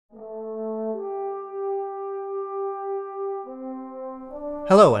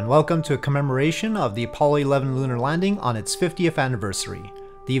Hello and welcome to a commemoration of the Apollo 11 lunar landing on its 50th anniversary.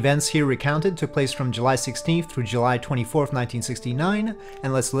 The events here recounted took place from July 16th through July 24th, 1969,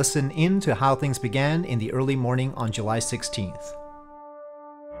 and let's listen in to how things began in the early morning on July 16th.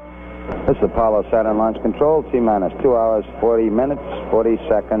 This is Apollo Saturn Launch Control, T-minus 2 hours, 40 minutes, 40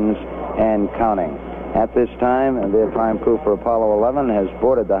 seconds, and counting. At this time, the prime crew for Apollo 11 has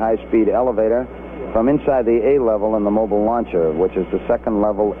boarded the high-speed elevator from inside the A level in the mobile launcher, which is the second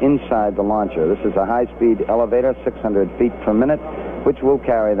level inside the launcher. This is a high-speed elevator, 600 feet per minute, which will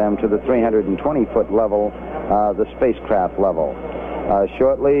carry them to the 320-foot level, the spacecraft level.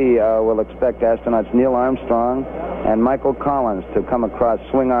 Shortly, we'll expect astronauts Neil Armstrong and Michael Collins to come across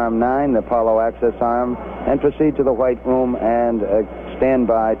Swing Arm 9, the Apollo access arm, and proceed to the White Room and stand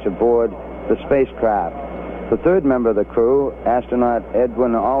by to board the spacecraft. The third member of the crew, astronaut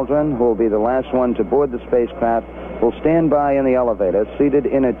Edwin Aldrin, who will be the last one to board the spacecraft, will stand by in the elevator, seated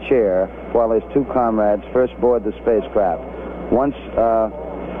in a chair, while his two comrades first board the spacecraft. Once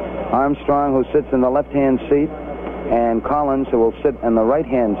Armstrong, who sits in the left-hand seat, and Collins, who will sit in the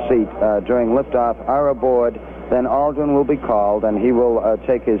right-hand seat during liftoff, are aboard, then Aldrin will be called, and he will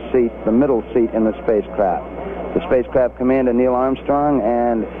take his seat, the middle seat in the spacecraft. The spacecraft commander, Neil Armstrong,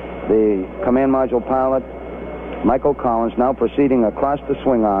 and the command module pilot, Michael Collins, now proceeding across the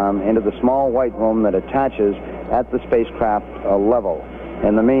swing arm into the small white room that attaches at the spacecraft level.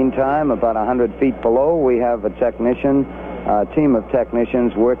 In the meantime, about 100 feet below, we have a team of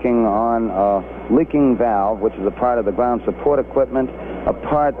technicians working on a leaking valve, which is a part of the ground support equipment, a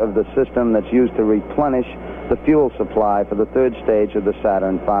part of the system that's used to replenish the fuel supply for the third stage of the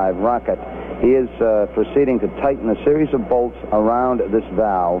Saturn V rocket. He is proceeding to tighten a series of bolts around this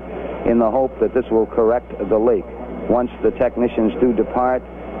valve in the hope that this will correct the leak. Once the technicians do depart,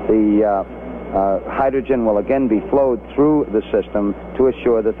 the hydrogen will again be flowed through the system to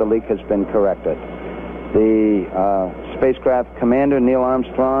assure that the leak has been corrected. The spacecraft commander, Neil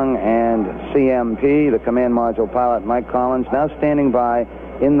Armstrong, and CMP, the command module pilot, Mike Collins, now standing by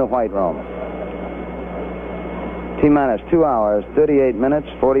in the White Room. T-minus 2 hours, 38 minutes,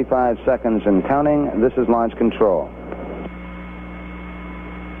 45 seconds and counting. This is launch control.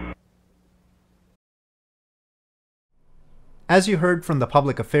 As you heard from the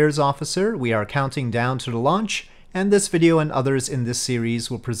public affairs officer, we are counting down to the launch, and this video and others in this series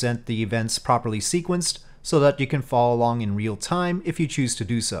will present the events properly sequenced so that you can follow along in real time if you choose to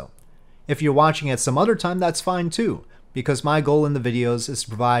do so. If you're watching at some other time, that's fine too, because my goal in the videos is to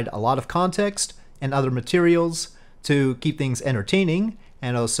provide a lot of context and other materials to keep things entertaining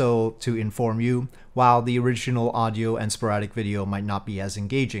and also to inform you, while the original audio and sporadic video might not be as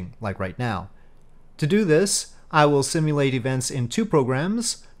engaging, like right now. To do this, I will simulate events in two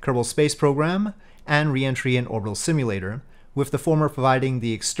programs, Kerbal Space Program and Reentry and Orbital Simulator, with the former providing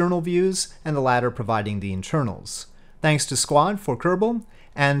the external views and the latter providing the internals. Thanks to Squad for Kerbal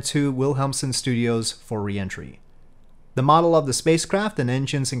and to Wilhelmsen Studios for Reentry. The model of the spacecraft and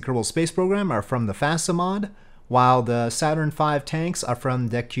engines in Kerbal Space Program are from the FASA mod, while the Saturn V tanks are from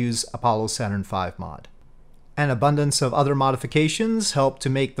DECU's Apollo Saturn V mod. An abundance of other modifications help to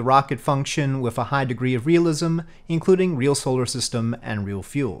make the rocket function with a high degree of realism, including real solar system and real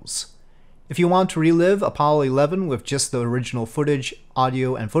fuels. If you want to relive Apollo 11 with just the original footage,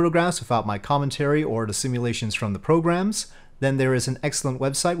 audio, and photographs without my commentary or the simulations from the programs, then there is an excellent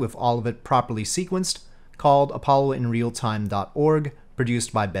website with all of it properly sequenced called apolloinrealtime.org,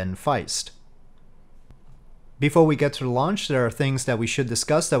 produced by Ben Feist. Before we get to the launch, there are things that we should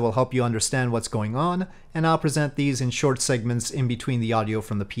discuss that will help you understand what's going on, and I'll present these in short segments in between the audio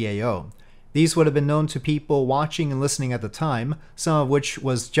from the PAO. These would have been known to people watching and listening at the time, some of which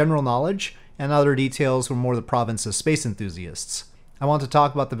was general knowledge, and other details were more the province of space enthusiasts. I want to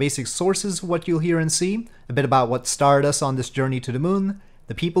talk about the basic sources of what you'll hear and see, a bit about what started us on this journey to the moon,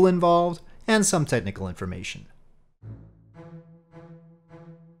 the people involved, and some technical information.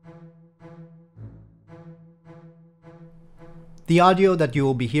 The audio that you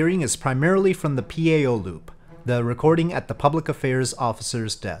will be hearing is primarily from the PAO loop, the recording at the Public Affairs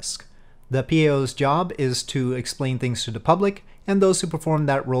Officer's desk. The PAO's job is to explain things to the public, and those who perform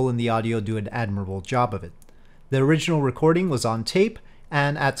that role in the audio do an admirable job of it. The original recording was on tape,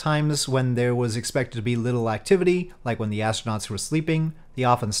 and at times when there was expected to be little activity, like when the astronauts were sleeping, they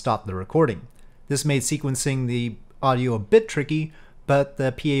often stopped the recording. This made sequencing the audio a bit tricky, but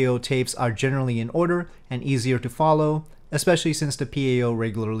the PAO tapes are generally in order and easier to follow, especially since the PAO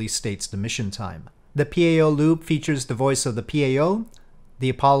regularly states the mission time. The PAO loop features the voice of the PAO, the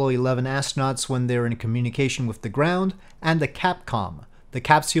Apollo 11 astronauts when they're in communication with the ground, and the CAPCOM, the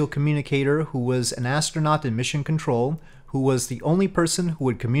capsule communicator who was an astronaut in mission control who was the only person who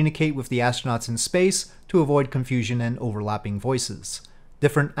would communicate with the astronauts in space to avoid confusion and overlapping voices.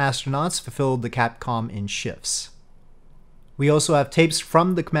 Different astronauts fulfilled the Capcom in shifts. We also have tapes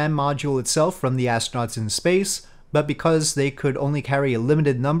from the command module itself from the astronauts in space, but because they could only carry a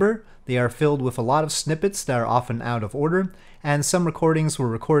limited number, they are filled with a lot of snippets that are often out of order, and some recordings were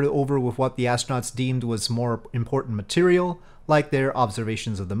recorded over with what the astronauts deemed was more important material, like their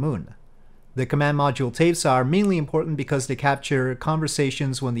observations of the moon. The command module tapes are mainly important because they capture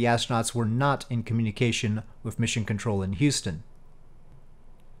conversations when the astronauts were not in communication with Mission Control in Houston.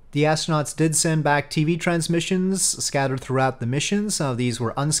 The astronauts did send back TV transmissions scattered throughout the mission. Some of these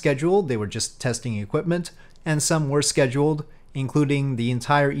were unscheduled, they were just testing equipment, and some were scheduled, including the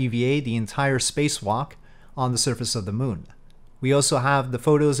entire EVA, the entire spacewalk, on the surface of the moon. We also have the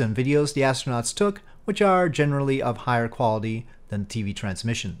photos and videos the astronauts took, which are generally of higher quality than TV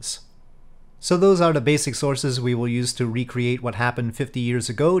transmissions. So those are the basic sources we will use to recreate what happened 50 years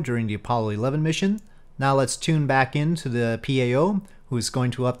ago during the Apollo 11 mission. Now let's tune back into the PAO, who is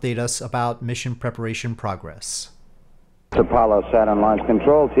going to update us about mission preparation progress. Apollo Saturn Launch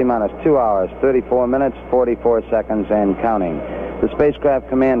Control, T-minus 2 hours, 34 minutes, 44 seconds, and counting. The spacecraft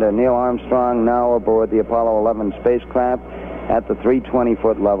commander, Neil Armstrong, now aboard the Apollo 11 spacecraft at the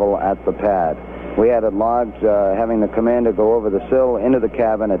 320-foot level at the pad. We had it logged having the commander go over the sill into the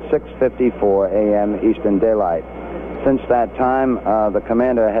cabin at 6:54 a.m. Eastern Daylight. Since that time, the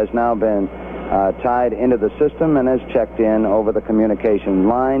commander has now been tied into the system and has checked in over the communication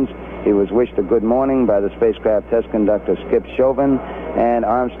lines. He was wished a good morning by the spacecraft test conductor Skip Chauvin, and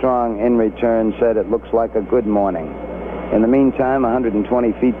Armstrong in return said it looks like a good morning. In the meantime, 120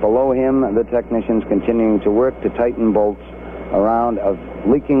 feet below him, the technicians continuing to work to tighten bolts around a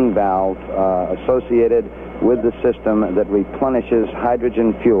leaking valve associated with the system that replenishes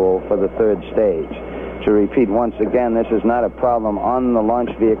hydrogen fuel for the third stage. To repeat once again, this is not a problem on the launch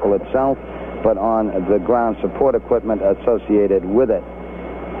vehicle itself, but on the ground support equipment associated with it.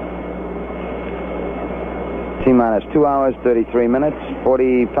 T-minus 2 hours, 33 minutes,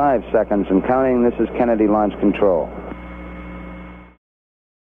 45 seconds and counting. This is Kennedy Launch Control.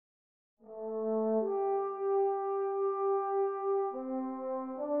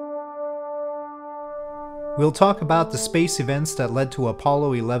 We'll talk about the space events that led to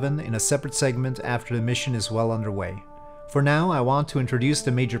Apollo 11 in a separate segment after the mission is well underway. For now, I want to introduce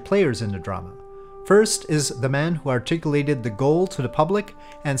the major players in the drama. First is the man who articulated the goal to the public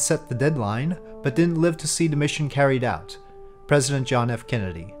and set the deadline, but didn't live to see the mission carried out, President John F.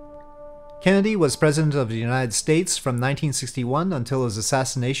 Kennedy. Kennedy was President of the United States from 1961 until his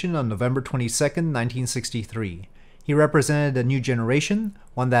assassination on November 22, 1963. He represented a new generation,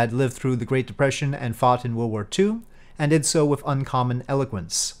 one that had lived through the Great Depression and fought in World War II, and did so with uncommon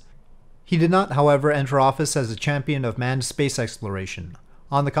eloquence. He did not, however, enter office as a champion of manned space exploration.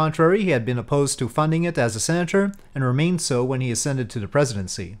 On the contrary, he had been opposed to funding it as a senator, and remained so when he ascended to the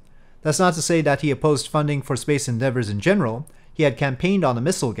presidency. That's not to say that he opposed funding for space endeavors in general. He had campaigned on the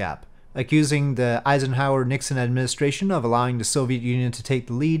missile gap, accusing the Eisenhower-Nixon administration of allowing the Soviet Union to take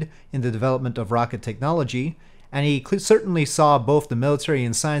the lead in the development of rocket technology, and he certainly saw both the military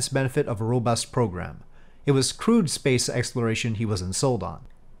and science benefit of a robust program. It was crude space exploration he wasn't sold on.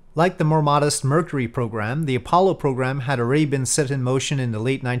 Like the more modest Mercury program, the Apollo program had already been set in motion in the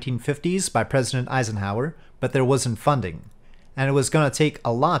late 1950s by President Eisenhower, but there wasn't funding. And it was going to take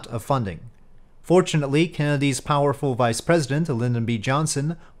a lot of funding. Fortunately, Kennedy's powerful vice president, Lyndon B.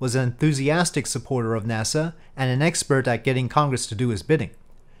 Johnson, was an enthusiastic supporter of NASA and an expert at getting Congress to do his bidding.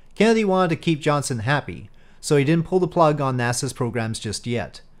 Kennedy wanted to keep Johnson happy, so he didn't pull the plug on NASA's programs just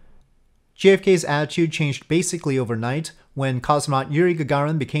yet. JFK's attitude changed basically overnight when cosmonaut Yuri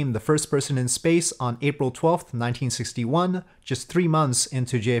Gagarin became the first person in space on April 12, 1961, just 3 months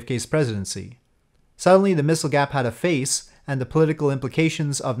into JFK's presidency. Suddenly, the missile gap had a face, and the political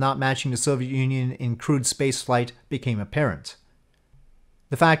implications of not matching the Soviet Union in crude spaceflight became apparent.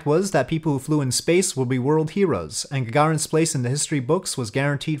 The fact was that people who flew in space would be world heroes, and Gagarin's place in the history books was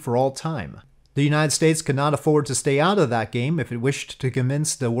guaranteed for all time. The United States could not afford to stay out of that game if it wished to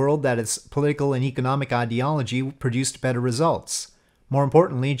convince the world that its political and economic ideology produced better results. More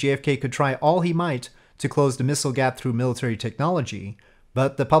importantly, JFK could try all he might to close the missile gap through military technology,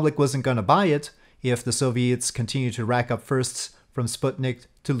 but the public wasn't going to buy it if the Soviets continued to rack up firsts from Sputnik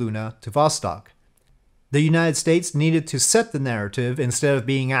to Luna to Vostok. The United States needed to set the narrative instead of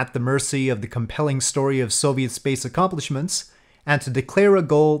being at the mercy of the compelling story of Soviet space accomplishments, and to declare a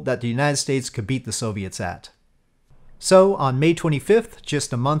goal that the United States could beat the Soviets at. So, on May 25th,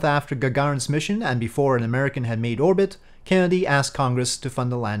 just a month after Gagarin's mission and before an American had made orbit, Kennedy asked Congress to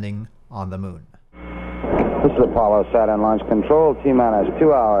fund the landing on the moon. This is Apollo Saturn Launch Control, T-minus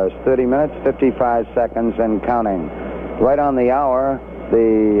 2 hours, 30 minutes, 55 seconds and counting. Right on the hour,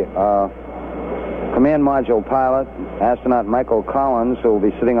 the command module pilot, astronaut Michael Collins, who will be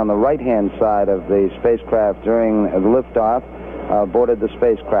sitting on the right-hand side of the spacecraft during the liftoff, boarded the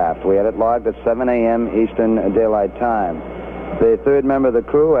spacecraft. We had it logged at 7 a.m. Eastern Daylight Time. The third member of the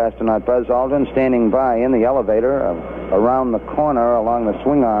crew, astronaut Buzz Aldrin, standing by in the elevator around the corner along the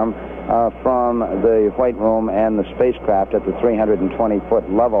swing arm from the White Room and the spacecraft at the 320-foot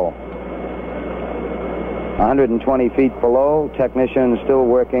level. 120 feet below, technicians still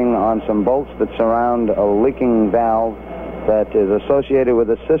working on some bolts that surround a leaking valve that is associated with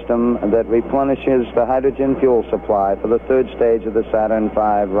a system that replenishes the hydrogen fuel supply for the third stage of the Saturn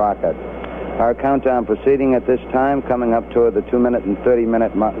V rocket. Our countdown proceeding at this time, coming up toward the 2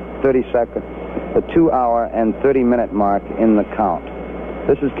 hour and 30 minute mark in the count.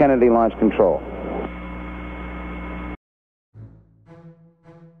 This is Kennedy Launch Control.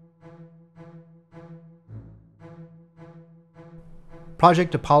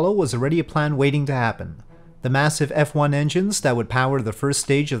 Project Apollo was already a plan waiting to happen. The massive F-1 engines that would power the first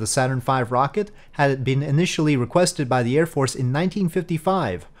stage of the Saturn V rocket had been initially requested by the Air Force in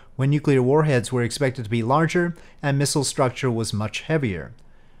 1955, when nuclear warheads were expected to be larger and missile structure was much heavier.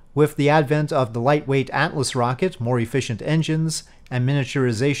 With the advent of the lightweight Atlas rocket, more efficient engines, and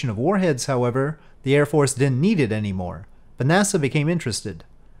miniaturization of warheads, however, the Air Force didn't need it anymore, but NASA became interested.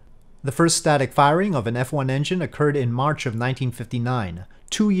 The first static firing of an F-1 engine occurred in March of 1959,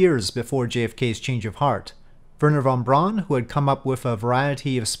 2 years before JFK's change of heart. Wernher von Braun, who had come up with a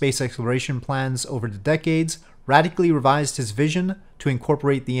variety of space exploration plans over the decades, radically revised his vision to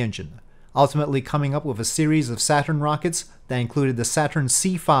incorporate the engine, ultimately coming up with a series of Saturn rockets that included the Saturn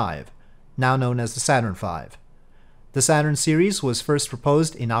C5, now known as the Saturn V. The Saturn series was first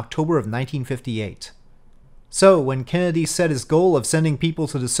proposed in October of 1958. So, when Kennedy set his goal of sending people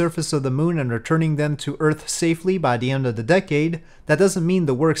to the surface of the moon and returning them to Earth safely by the end of the decade, that doesn't mean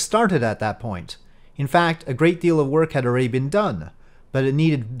the work started at that point. In fact, a great deal of work had already been done, but it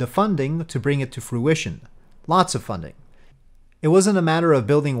needed the funding to bring it to fruition. Lots of funding. It wasn't a matter of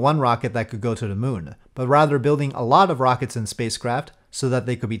building one rocket that could go to the moon, but rather building a lot of rockets and spacecraft so that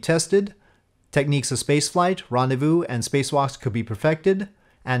they could be tested, techniques of spaceflight, rendezvous, and spacewalks could be perfected,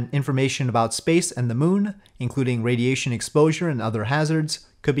 and information about space and the moon, including radiation exposure and other hazards,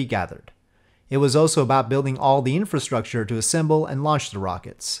 could be gathered. It was also about building all the infrastructure to assemble and launch the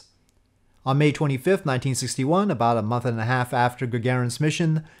rockets. On May 25, 1961, about a month and a half after Gagarin's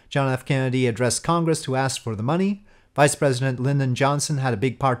mission, John F. Kennedy addressed Congress to ask for the money. Vice President Lyndon Johnson had a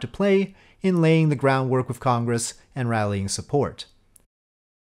big part to play in laying the groundwork with Congress and rallying support.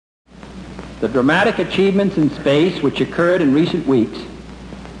 The dramatic achievements in space which occurred in recent weeks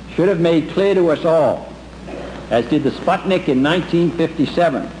should have made clear to us all, as did the Sputnik in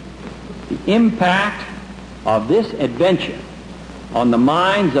 1957, the impact of this adventure on the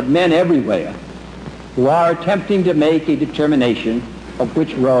minds of men everywhere who are attempting to make a determination of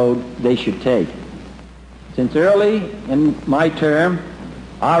which road they should take. Since early in my term,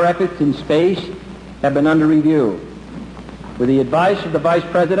 our efforts in space have been under review. With the advice of the Vice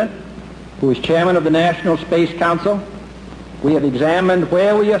President, who is Chairman of the National Space Council, we have examined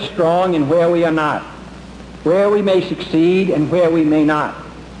where we are strong and where we are not, where we may succeed and where we may not.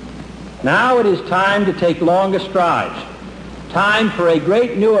 Now it is time to take longer strides, time for a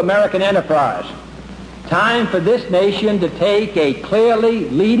great new American enterprise, time for this nation to take a clearly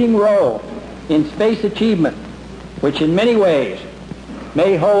leading role in space achievement, which in many ways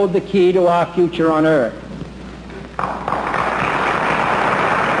may hold the key to our future on Earth.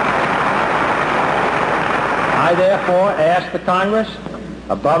 I therefore ask the Congress,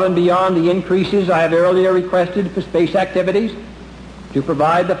 above and beyond the increases I have earlier requested for space activities, to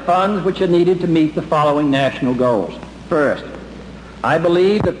provide the funds which are needed to meet the following national goals. First, I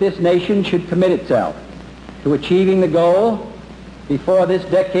believe that this nation should commit itself to achieving the goal, before this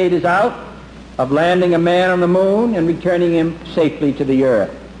decade is out, of landing a man on the moon and returning him safely to the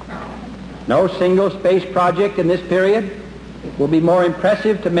Earth. No single space project in this period will be more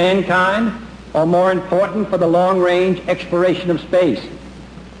impressive to mankind or more important for the long-range exploration of space,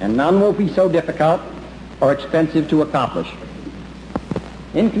 and none will be so difficult or expensive to accomplish.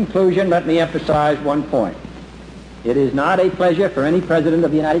 In conclusion, let me emphasize one point. It is not a pleasure for any President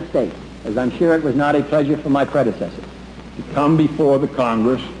of the United States, as I'm sure it was not a pleasure for my predecessor, to come before the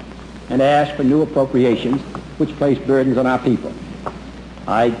Congress and ask for new appropriations which place burdens on our people.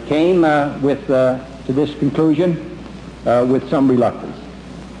 I came to this conclusion with some reluctance.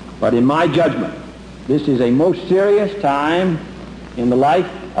 But in my judgment, this is a most serious time in the life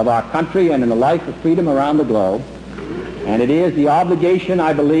of our country and in the life of freedom around the globe. And it is the obligation,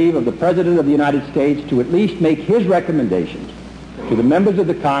 I believe, of the President of the United States to at least make his recommendations to the members of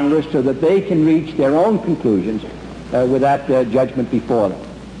the Congress so that they can reach their own conclusions with that judgment before them.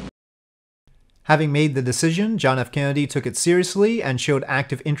 Having made the decision, John F. Kennedy took it seriously and showed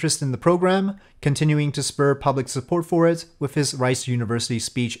active interest in the program, continuing to spur public support for it with his Rice University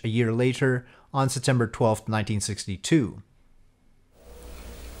speech a year later on September 12, 1962.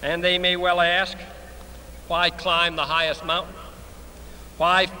 And they may well ask, why climb the highest mountain?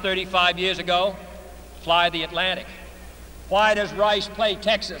 Why, 35 years ago, fly the Atlantic? Why does Rice play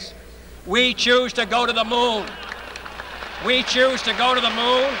Texas? We choose to go to the moon. We choose to go to the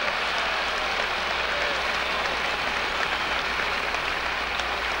moon.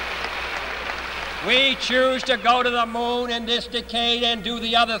 We choose to go to the moon in this decade and do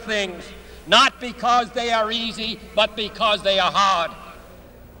the other things, not because they are easy, but because they are hard.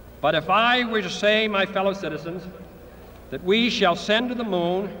 But if I were to say, my fellow citizens, that we shall send to the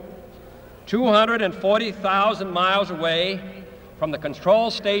moon 240,000 miles away from the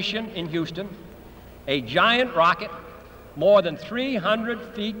control station in Houston, a giant rocket more than 300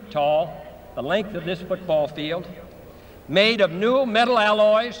 feet tall, the length of this football field, made of new metal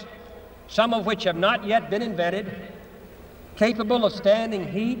alloys, some of which have not yet been invented, capable of standing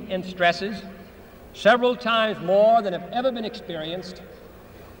heat and stresses several times more than have ever been experienced,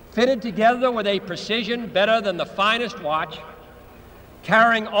 fitted together with a precision better than the finest watch,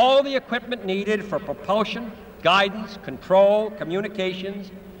 carrying all the equipment needed for propulsion, guidance, control,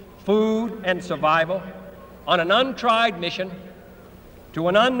 communications, food, and survival, on an untried mission to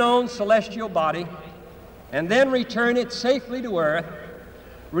an unknown celestial body, and then return it safely to Earth,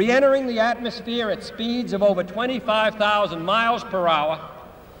 re-entering the atmosphere at speeds of over 25,000 miles per hour,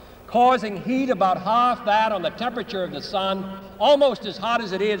 causing heat about half that on the temperature of the sun, almost as hot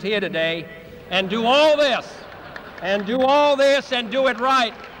as it is here today, and do all this, and do all this, and do it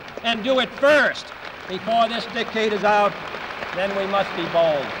right, and do it first before this decade is out, then we must be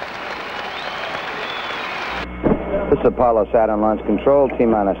bold. This is Apollo Saturn Launch Control,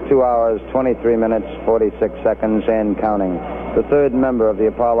 T-minus 2 hours, 23 minutes, 46 seconds, and counting. The third member of the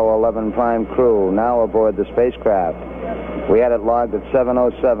Apollo 11 prime crew, now aboard the spacecraft. We had it logged at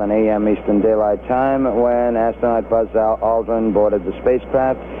 7:07 a.m. Eastern Daylight Time when astronaut Buzz Aldrin boarded the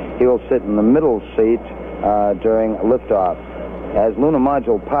spacecraft. He will sit in the middle seat during liftoff. As lunar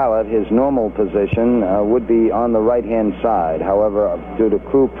module pilot, his normal position would be on the right-hand side. However, due to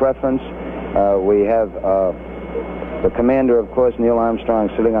crew preference, we have the commander, of course, Neil Armstrong,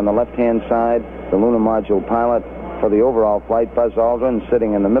 sitting on the left-hand side, the lunar module pilot for the overall flight, Buzz Aldrin,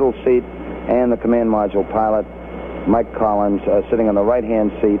 sitting in the middle seat, and the command module pilot, Mike Collins, sitting on the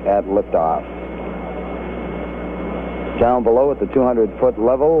right-hand seat at liftoff. Down below at the 200-foot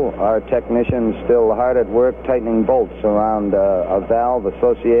level, our technicians still hard at work tightening bolts around a valve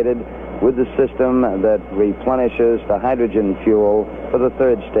associated with the system that replenishes the hydrogen fuel for the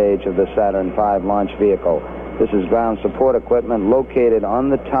third stage of the Saturn V launch vehicle. This is ground support equipment located on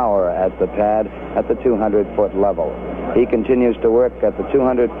the tower at the pad at the 200-foot level. He continues to work at the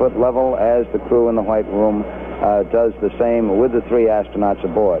 200-foot level as the crew in the White Room does the same with the 3 astronauts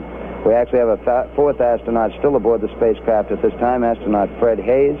aboard. We actually have a fourth astronaut still aboard the spacecraft at this time, astronaut Fred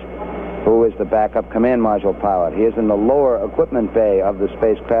Hayes, who is the backup command module pilot. He is in the lower equipment bay of the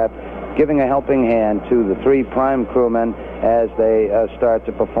spacecraft, giving a helping hand to the 3 prime crewmen as they start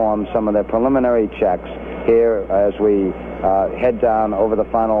to perform some of their preliminary checks here as we head down over the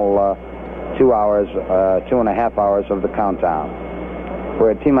final 2 hours, 2.5 hours of the countdown.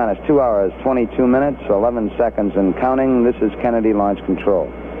 We're at T-minus 2 hours, 22 minutes, 11 seconds and counting. This is Kennedy Launch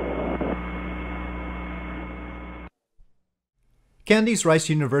Control. Kennedy's Rice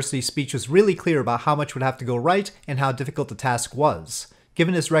University speech was really clear about how much would have to go right and how difficult the task was.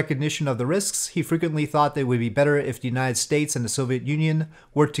 Given his recognition of the risks, he frequently thought that it would be better if the United States and the Soviet Union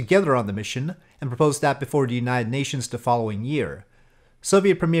worked together on the mission, and proposed that before the United Nations the following year.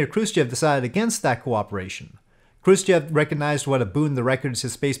 Soviet Premier Khrushchev decided against that cooperation. Khrushchev recognized what a boon the records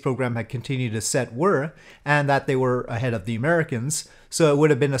his space program had continued to set were, and that they were ahead of the Americans, so it would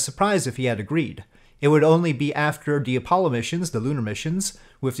have been a surprise if he had agreed. It would only be after the Apollo missions, the lunar missions,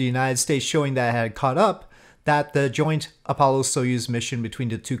 with the United States showing that it had caught up, that the joint Apollo-Soyuz mission between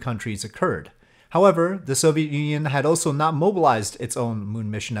the two countries occurred. However, the Soviet Union had also not mobilized its own moon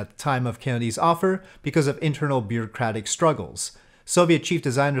mission at the time of Kennedy's offer because of internal bureaucratic struggles. Soviet chief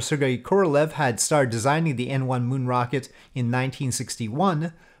designer Sergei Korolev had started designing the N-1 moon rocket in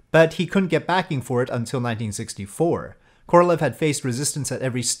 1961, but he couldn't get backing for it until 1964. Korolev had faced resistance at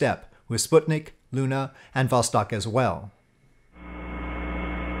every step, with Sputnik, Luna, and Vostok as well.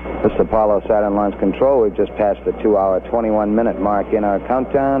 This is Apollo Saturn Launch Control. We've just passed the 2-hour, 21-minute mark in our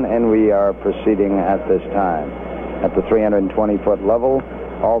countdown, and we are proceeding at this time. At the 320-foot level,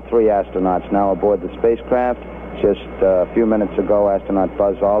 all three astronauts now aboard the spacecraft. Just a few minutes ago, astronaut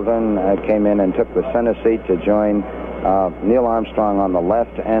Buzz Aldrin came in and took the center seat to join Neil Armstrong on the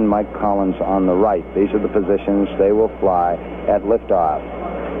left and Mike Collins on the right. These are the positions they will fly at liftoff.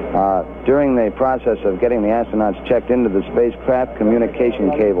 During the process of getting the astronauts checked into the spacecraft,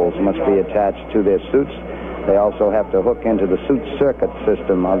 communication cables must be attached to their suits. They also have to hook into the suit circuit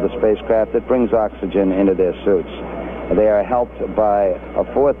system of the spacecraft that brings oxygen into their suits. They are helped by a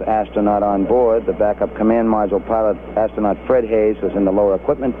fourth astronaut on board. The backup command module pilot, astronaut Fred Hayes, is in the lower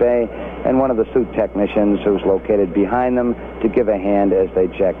equipment bay, and one of the suit technicians who's located behind them to give a hand as they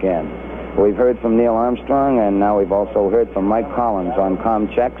check in. We've heard from Neil Armstrong, and now we've also heard from Mike Collins on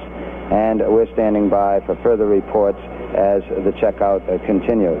comm checks, and we're standing by for further reports as the checkout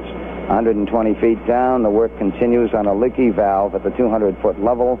continues. 120 feet down, the work continues on a leaky valve at the 200-foot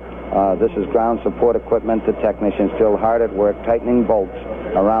level. This is ground support equipment. The technician's still hard at work tightening bolts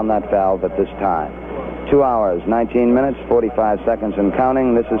around that valve at this time. 2 hours, 19 minutes, 45 seconds and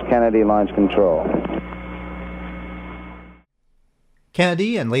counting. This is Kennedy Launch Control.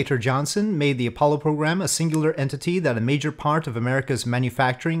 Kennedy and later Johnson made the Apollo program a singular entity that a major part of America's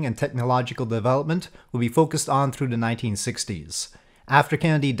manufacturing and technological development would be focused on through the 1960s. After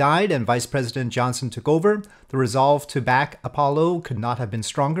Kennedy died and Vice President Johnson took over, the resolve to back Apollo could not have been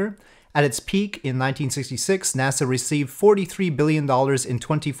stronger. At its peak in 1966, NASA received $43 billion in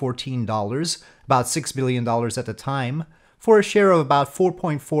 2014 dollars, about $6 billion at the time, for a share of about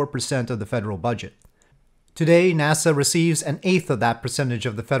 4.4% of the federal budget. Today, NASA receives an eighth of that percentage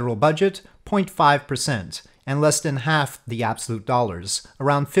of the federal budget, 0.5%, and less than half the absolute dollars,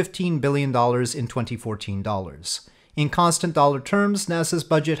 around $15 billion in 2014 dollars. In constant dollar terms, NASA's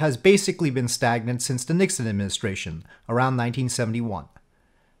budget has basically been stagnant since the Nixon administration, around 1971.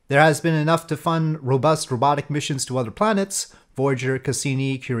 There has been enough to fund robust robotic missions to other planets, Voyager,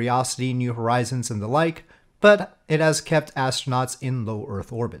 Cassini, Curiosity, New Horizons, and the like, but it has kept astronauts in low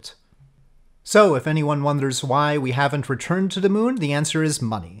Earth orbit. So, if anyone wonders why we haven't returned to the moon, the answer is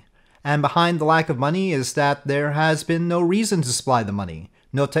money. And behind the lack of money is that there has been no reason to supply the money.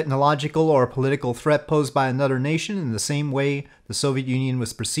 No technological or political threat posed by another nation in the same way the Soviet Union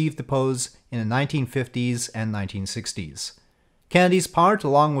was perceived to pose in the 1950s and 1960s. Kennedy's part,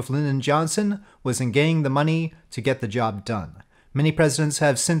 along with Lyndon Johnson, was in getting the money to get the job done. Many presidents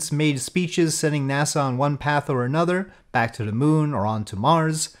have since made speeches sending NASA on one path or another, back to the moon or on to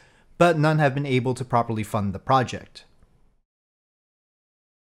Mars, but none have been able to properly fund the project.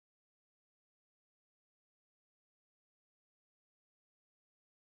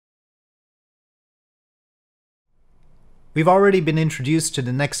 We've already been introduced to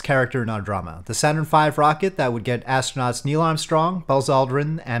the next character in our drama, the Saturn V rocket that would get astronauts Neil Armstrong, Buzz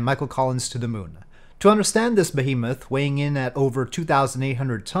Aldrin, and Michael Collins to the moon. To understand this behemoth, weighing in at over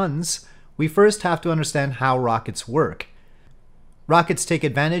 2,800 tons, we first have to understand how rockets work. Rockets take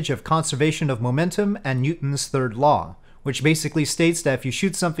advantage of conservation of momentum and Newton's third law, which basically states that if you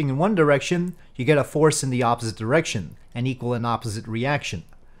shoot something in one direction, you get a force in the opposite direction, and equal and opposite reaction.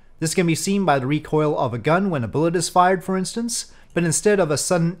 This can be seen by the recoil of a gun when a bullet is fired, for instance, but instead of a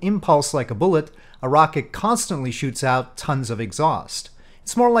sudden impulse like a bullet, a rocket constantly shoots out tons of exhaust.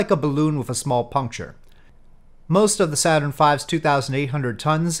 It's more like a balloon with a small puncture. Most of the Saturn V's 2,800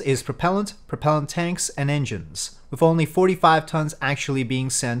 tons is propellant, propellant tanks, and engines, with only 45 tons actually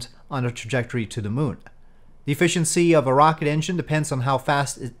being sent on a trajectory to the moon. The efficiency of a rocket engine depends on how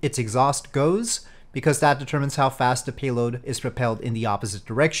fast its exhaust goes, because that determines how fast the payload is propelled in the opposite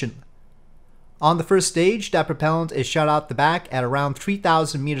direction. On the first stage, that propellant is shot out the back at around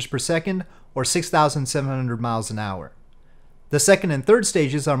 3,000 meters per second or 6,700 miles an hour. The second and third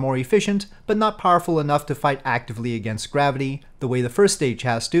stages are more efficient, but not powerful enough to fight actively against gravity the way the first stage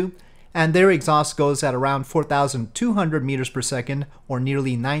has to, and their exhaust goes at around 4,200 meters per second or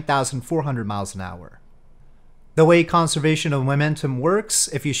nearly 9,400 miles an hour. The way conservation of momentum works,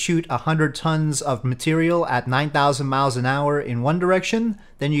 if you shoot 100 tons of material at 9,000 miles an hour in one direction,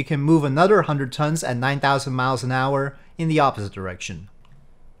 then you can move another 100 tons at 9,000 miles an hour in the opposite direction.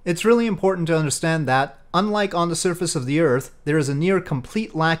 It's really important to understand that, unlike on the surface of the Earth, there is a near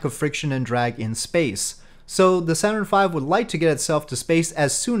complete lack of friction and drag in space, so the Saturn V would like to get itself to space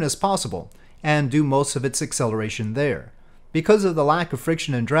as soon as possible, and do most of its acceleration there. Because of the lack of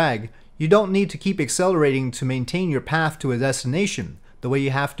friction and drag, you don't need to keep accelerating to maintain your path to a destination, the way you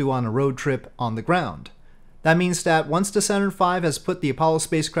have to on a road trip on the ground. That means that once the Saturn V has put the Apollo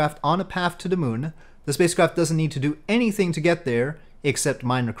spacecraft on a path to the moon, the spacecraft doesn't need to do anything to get there, except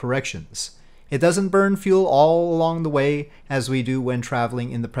minor corrections. It doesn't burn fuel all along the way as we do when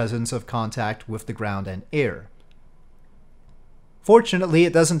traveling in the presence of contact with the ground and air. Fortunately,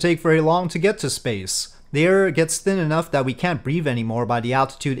 it doesn't take very long to get to space. The air gets thin enough that we can't breathe anymore by the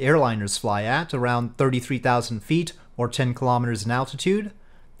altitude airliners fly at, around 33,000 feet or 10 kilometers in altitude.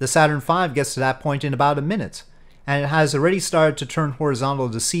 The Saturn V gets to that point in about a minute, and it has already started to turn horizontal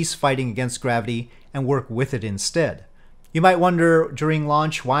to cease fighting against gravity and work with it instead. You might wonder during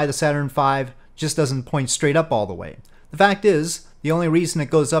launch why the Saturn V just doesn't point straight up all the way. The fact is, the only reason it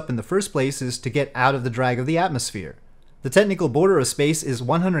goes up in the first place is to get out of the drag of the atmosphere. The technical border of space is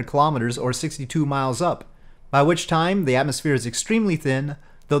 100 kilometers or 62 miles up, by which time the atmosphere is extremely thin,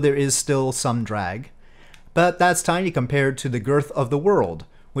 though there is still some drag. But that's tiny compared to the girth of the world,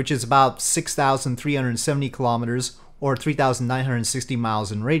 which is about 6,370 kilometers or 3,960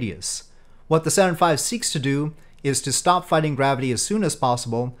 miles in radius. What the Saturn V seeks to do is to stop fighting gravity as soon as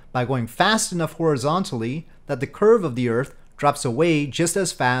possible by going fast enough horizontally that the curve of the Earth drops away just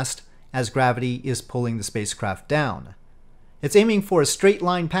as fast as gravity is pulling the spacecraft down. It's aiming for a straight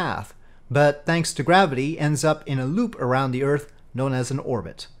line path, but thanks to gravity ends up in a loop around the Earth known as an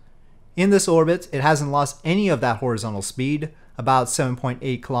orbit. In this orbit, it hasn't lost any of that horizontal speed, about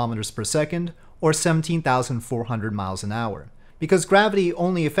 7.8 kilometers per second or 17,400 miles an hour, because gravity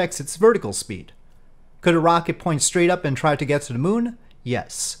only affects its vertical speed. Could a rocket point straight up and try to get to the moon?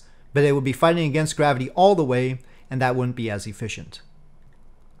 Yes, but it would be fighting against gravity all the way, and that wouldn't be as efficient.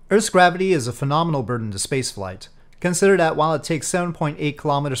 Earth's gravity is a phenomenal burden to spaceflight. Consider that while it takes 7.8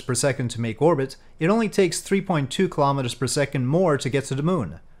 kilometers per second to make orbit, it only takes 3.2 kilometers per second more to get to the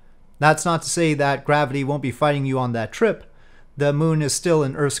moon. That's not to say that gravity won't be fighting you on that trip. The moon is still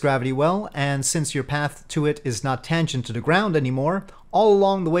in Earth's gravity well, and since your path to it is not tangent to the ground anymore, all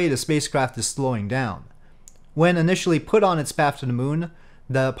along the way the spacecraft is slowing down. When initially put on its path to the moon,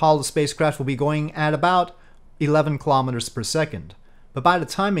 the Apollo spacecraft will be going at about 11 kilometers per second. But by the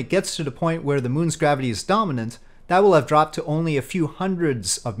time it gets to the point where the moon's gravity is dominant, that will have dropped to only a few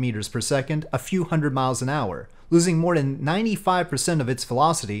hundreds of meters per second, a few hundred miles an hour, losing more than 95% of its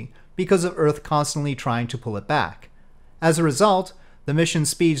velocity because of Earth constantly trying to pull it back. As a result, the mission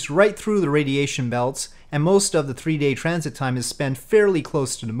speeds right through the radiation belts, and most of the 3-day transit time is spent fairly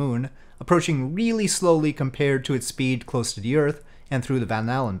close to the moon, approaching really slowly compared to its speed close to the Earth and through the Van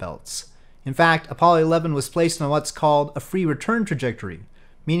Allen belts. In fact, Apollo 11 was placed on what's called a free return trajectory,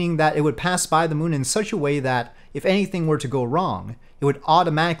 meaning that it would pass by the moon in such a way that if anything were to go wrong, it would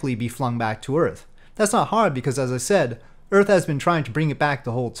automatically be flung back to Earth. That's not hard because, as I said, Earth has been trying to bring it back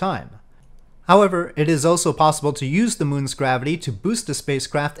the whole time. However, it is also possible to use the moon's gravity to boost the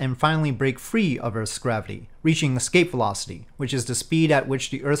spacecraft and finally break free of Earth's gravity, reaching escape velocity, which is the speed at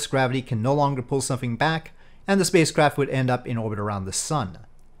which the Earth's gravity can no longer pull something back, and the spacecraft would end up in orbit around the Sun.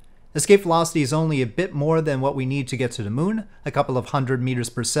 Escape velocity is only a bit more than what we need to get to the moon, a couple of 100 meters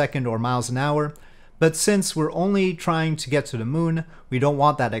per second or miles an hour, but since we're only trying to get to the moon, we don't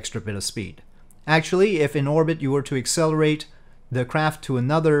want that extra bit of speed. Actually, if in orbit you were to accelerate the craft to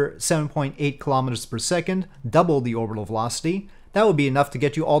another 7.8 kilometers per second, double the orbital velocity, that would be enough to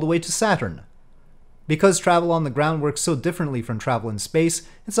get you all the way to Saturn. Because travel on the ground works so differently from travel in space,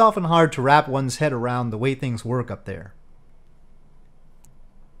 it's often hard to wrap one's head around the way things work up there.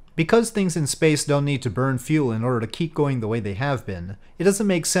 Because things in space don't need to burn fuel in order to keep going the way they have been, it doesn't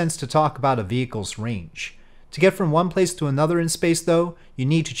make sense to talk about a vehicle's range. To get from one place to another in space, though, you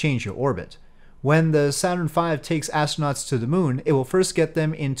need to change your orbit. When the Saturn V takes astronauts to the moon, it will first get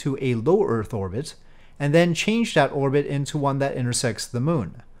them into a low Earth orbit, and then change that orbit into one that intersects the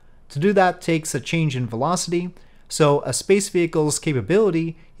moon. To do that takes a change in velocity, so a space vehicle's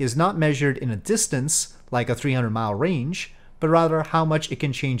capability is not measured in a distance, like a 300-mile range, but rather how much it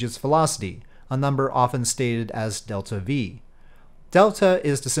can change its velocity, a number often stated as delta V. Delta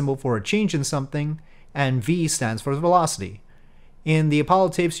is the symbol for a change in something, and V stands for velocity. In the Apollo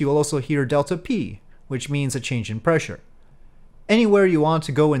tapes you will also hear delta P, which means a change in pressure. Anywhere you want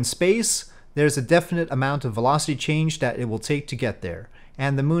to go in space, there's a definite amount of velocity change that it will take to get there,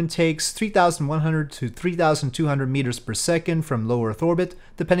 and the moon takes 3,100 to 3,200 meters per second from low Earth orbit,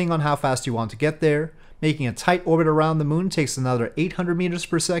 depending on how fast you want to get there. Making a tight orbit around the moon takes another 800 meters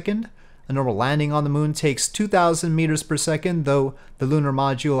per second. A normal landing on the moon takes 2,000 meters per second, though the lunar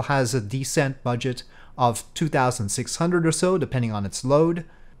module has a descent budget of 2,600 or so, depending on its load.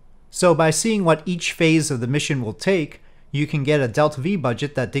 So by seeing what each phase of the mission will take, you can get a delta V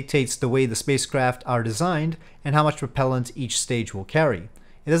budget that dictates the way the spacecraft are designed and how much propellant each stage will carry.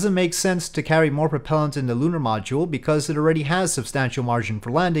 It doesn't make sense to carry more propellant in the lunar module because it already has substantial margin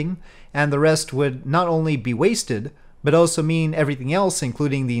for landing, and the rest would not only be wasted, but also mean everything else,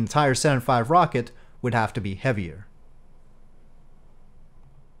 including the entire Saturn V rocket, would have to be heavier.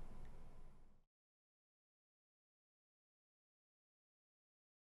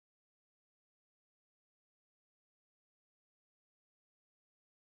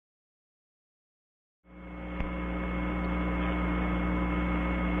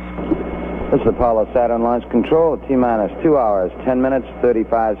 This is Apollo Saturn Launch Control, T-minus 2 hours, 10 minutes,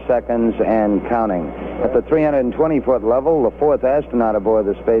 35 seconds, and counting. At the 320-foot level, the fourth astronaut aboard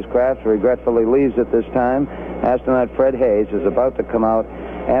the spacecraft regretfully leaves at this time. Astronaut Fred Hayes is about to come out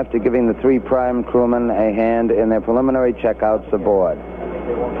after giving the three prime crewmen a hand in their preliminary checkouts aboard.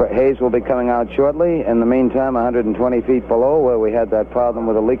 Hayes will be coming out shortly. In the meantime, 120 feet below, where we had that problem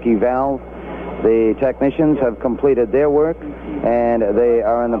with a leaky valve, the technicians have completed their work, and they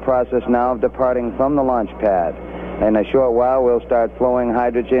are in the process now of departing from the launch pad. In a short while, we'll start flowing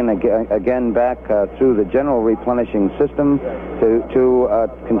hydrogen again back through the general replenishing system to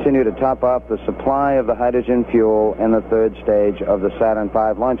continue to top off the supply of the hydrogen fuel in the third stage of the Saturn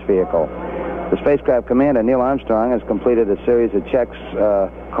V launch vehicle. The spacecraft commander, Neil Armstrong, has completed a series of checks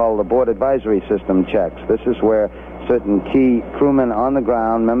called the Board Advisory System checks. This is where certain key crewmen on the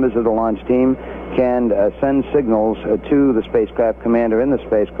ground, members of the launch team, can send signals to the spacecraft commander in the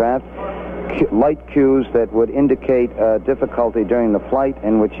spacecraft, light cues that would indicate difficulty during the flight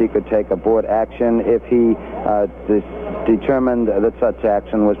in which he could take abort action if he determined that such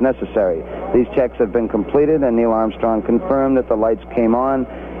action was necessary. These checks have been completed, and Neil Armstrong confirmed that the lights came on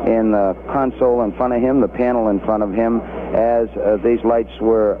in the console in front of him, the panel in front of him, as these lights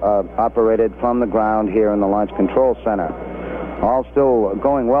were operated from the ground here in the Launch Control Center. All still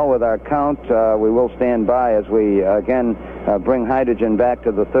going well with our count. We will stand by as we again bring hydrogen back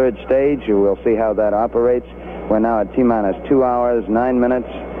to the third stage. We'll see how that operates. We're now at T-minus 2 hours, 9 minutes,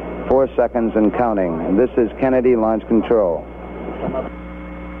 4 seconds, and counting. And this is Kennedy Launch Control.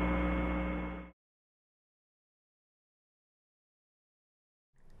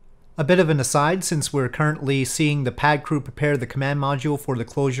 A bit of an aside, since we're currently seeing the pad crew prepare the command module for the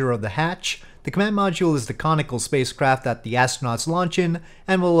closure of the hatch. The command module is the conical spacecraft that the astronauts launch in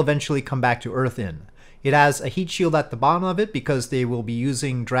and will eventually come back to Earth in. It has a heat shield at the bottom of it because they will be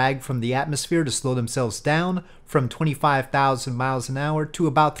using drag from the atmosphere to slow themselves down from 25,000 miles an hour to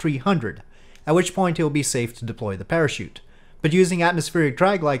about 300, at which point it will be safe to deploy the parachute. But using atmospheric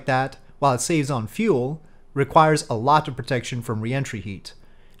drag like that, while it saves on fuel, requires a lot of protection from re-entry heat.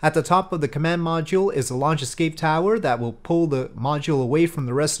 At the top of the command module is a launch escape tower that will pull the module away from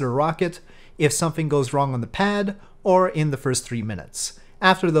the rest of the rocket if something goes wrong on the pad or in the first 3 minutes.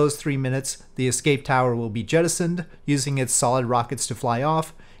 After those 3 minutes, the escape tower will be jettisoned, using its solid rockets to fly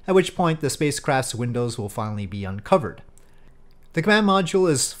off, at which point the spacecraft's windows will finally be uncovered. The command module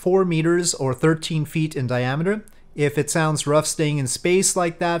is 4 meters or 13 feet in diameter. If it sounds rough staying in space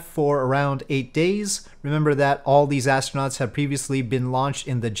like that for around 8 days, remember that all these astronauts have previously been launched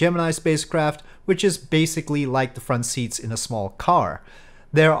in the Gemini spacecraft, which is basically like the front seats in a small car.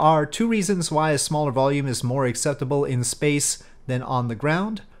 There are 2 reasons why a smaller volume is more acceptable in space than on the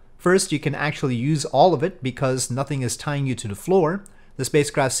ground. First, you can actually use all of it because nothing is tying you to the floor. The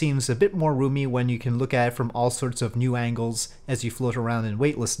spacecraft seems a bit more roomy when you can look at it from all sorts of new angles as you float around in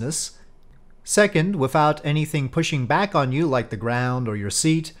weightlessness. Second, without anything pushing back on you like the ground or your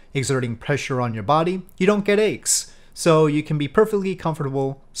seat, exerting pressure on your body, you don't get aches, so you can be perfectly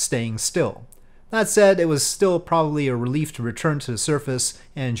comfortable staying still. That said, it was still probably a relief to return to the surface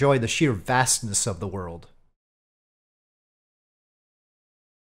and enjoy the sheer vastness of the world.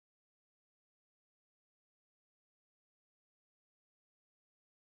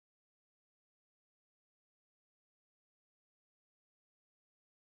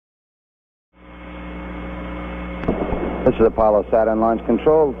 This is Apollo Saturn Launch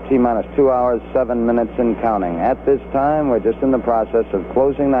Control, T-minus 2 hours, 7 minutes and counting. At this time, we're just in the process of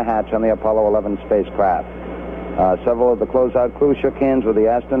closing the hatch on the Apollo 11 spacecraft. Several of the closeout crew shook hands with the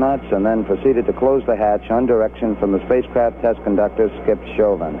astronauts and then proceeded to close the hatch on direction from the spacecraft test conductor, Skip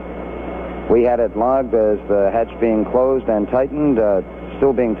Chauvin. We had it logged as the hatch being closed and tightened,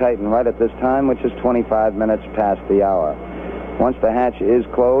 still being tightened right at this time, which is 25 minutes past the hour. Once the hatch is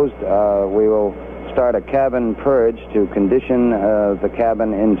closed, we will start a cabin purge to condition the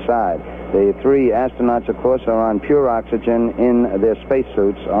cabin inside. The 3 astronauts, of course, are on pure oxygen in their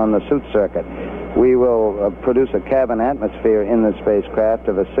spacesuits on the suit circuit. We will produce a cabin atmosphere in the spacecraft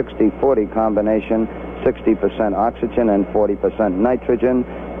of a 60-40 combination, 60% oxygen and 40% nitrogen.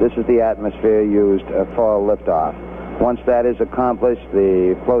 This is the atmosphere used for liftoff. Once that is accomplished,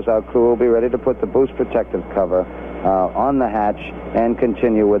 the closeout crew will be ready to put the boost protective cover on the hatch and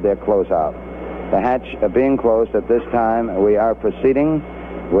continue with their closeout. The hatch being closed at this time, we are proceeding.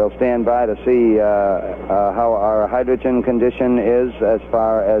 We'll stand by to see how our hydrogen condition is as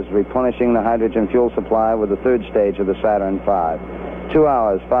far as replenishing the hydrogen fuel supply with the third stage of the Saturn V. 2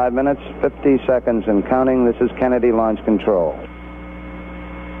 hours, 5 minutes, 50 seconds and counting. This is Kennedy Launch Control.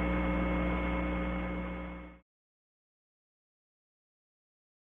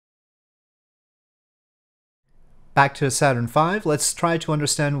 Back to the Saturn V, let's try to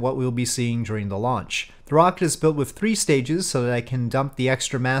understand what we'll be seeing during the launch. The rocket is built with 3 stages so that I can dump the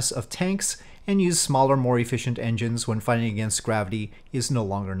extra mass of tanks and use smaller, more efficient engines when fighting against gravity is no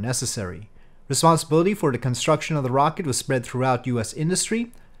longer necessary. Responsibility for the construction of the rocket was spread throughout US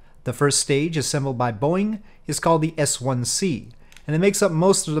industry. The first stage, assembled by Boeing, is called the S1C, and it makes up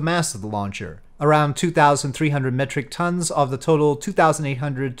most of the mass of the launcher, around 2,300 metric tons of the total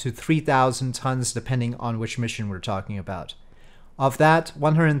 2,800 to 3,000 tons depending on which mission we're talking about. Of that,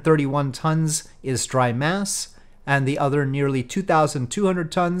 131 tons is dry mass, and the other nearly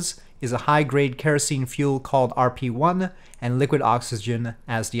 2,200 tons is a high-grade kerosene fuel called RP1 and liquid oxygen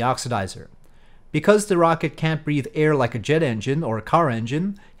as the oxidizer. Because the rocket can't breathe air like a jet engine or a car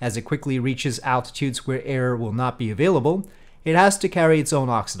engine, as it quickly reaches altitudes where air will not be available, it has to carry its own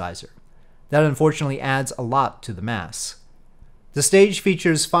oxidizer. That unfortunately adds a lot to the mass. The stage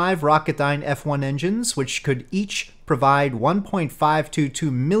features 5 Rocketdyne F1 engines, which could each provide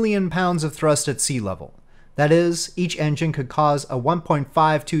 1.522 million pounds of thrust at sea level. That is, each engine could cause a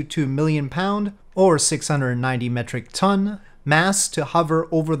 1.522 million pound, or 690 metric ton, mass to hover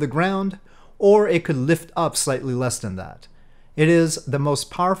over the ground, or it could lift up slightly less than that. It is the most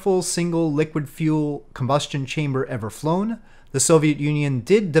powerful single liquid fuel combustion chamber ever flown. The Soviet Union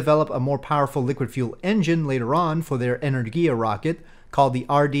did develop a more powerful liquid fuel engine later on for their Energia rocket, called the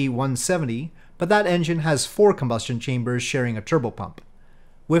RD-170, but that engine has 4 combustion chambers sharing a turbopump.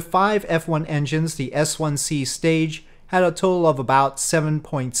 With 5 F1 engines, the S1C stage had a total of about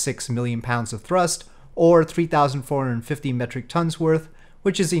 7.6 million pounds of thrust, or 3,450 metric tons worth,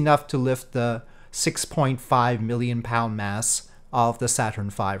 which is enough to lift the 6.5 million pound mass of the Saturn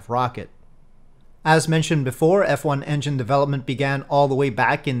V rocket. As mentioned before, F1 engine development began all the way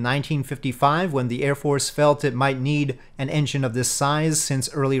back in 1955 when the Air Force felt it might need an engine of this size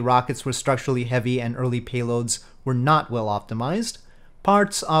since early rockets were structurally heavy and early payloads were not well optimized.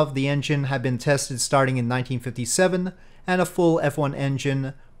 Parts of the engine had been tested starting in 1957, and a full F1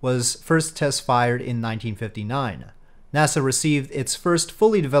 engine was first test fired in 1959. NASA received its first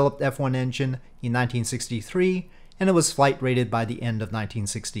fully developed F1 engine in 1963, and it was flight rated by the end of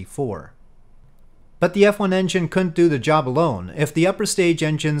 1964. But the F1 engine couldn't do the job alone. If the upper stage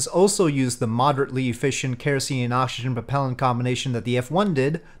engines also used the moderately efficient kerosene and oxygen propellant combination that the F1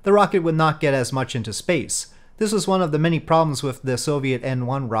 did, the rocket would not get as much into space. This was one of the many problems with the Soviet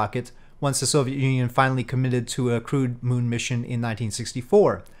N-1 rocket once the Soviet Union finally committed to a crewed moon mission in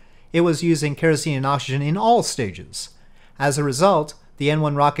 1964. It was using kerosene and oxygen in all stages. As a result, the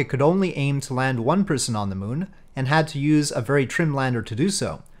N-1 rocket could only aim to land 1 person on the moon, and had to use a very trim lander to do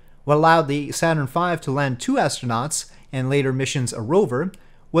so. What allowed the Saturn V to land 2 astronauts, and later missions a rover,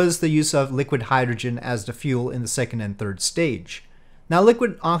 was the use of liquid hydrogen as the fuel in the second and third stage. Now,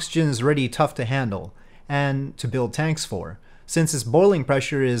 liquid oxygen is already tough to handle and to build tanks for, since its boiling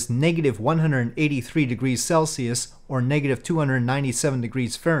pressure is negative 183 degrees Celsius or negative 297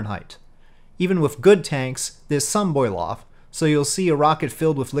 degrees Fahrenheit. Even with good tanks, there's some boil off, so you'll see a rocket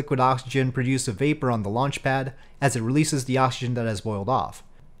filled with liquid oxygen produce a vapor on the launch pad as it releases the oxygen that has boiled off.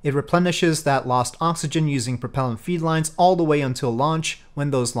 It replenishes that lost oxygen using propellant feed lines all the way until launch,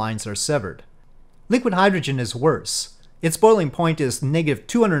 when those lines are severed. Liquid hydrogen is worse. Its boiling point is negative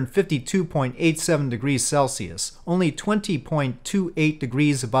 252.87 degrees Celsius, only 20.28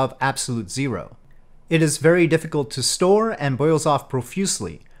 degrees above absolute zero. It is very difficult to store and boils off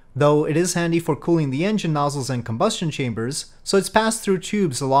profusely, though it is handy for cooling the engine nozzles and combustion chambers, so it's passed through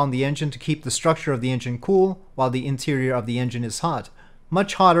tubes along the engine to keep the structure of the engine cool while the interior of the engine is hot.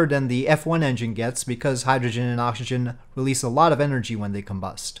 Much hotter than the F1 engine gets because hydrogen and oxygen release a lot of energy when they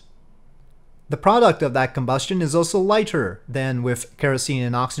combust. The product of that combustion is also lighter than with kerosene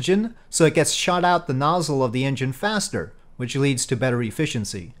and oxygen, so it gets shot out the nozzle of the engine faster, which leads to better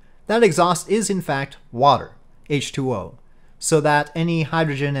efficiency. That exhaust is in fact water, H2O, so that any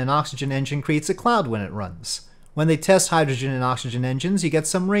hydrogen and oxygen engine creates a cloud when it runs. When they test hydrogen and oxygen engines, you get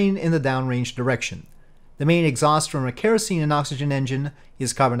some rain in the downrange direction. The main exhaust from a kerosene and oxygen engine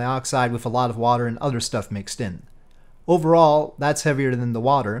is carbon dioxide with a lot of water and other stuff mixed in. Overall, that's heavier than the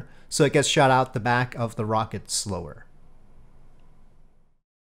water, so it gets shot out the back of the rocket slower.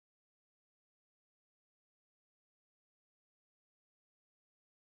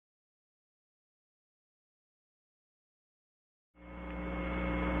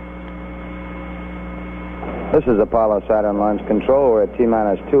 This is Apollo Saturn Launch Control. We're at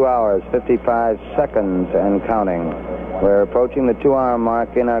T-minus 2 hours, 55 seconds and counting. We're approaching the 2-hour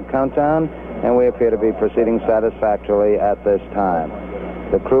mark in our countdown, and we appear to be proceeding satisfactorily at this time.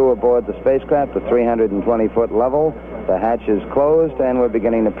 The crew aboard the spacecraft at 320-foot level. The hatch is closed, and we're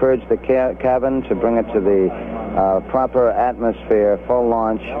beginning to purge the cabin to bring it to the proper atmosphere for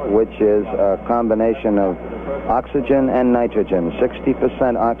launch, which is a combination of oxygen and nitrogen,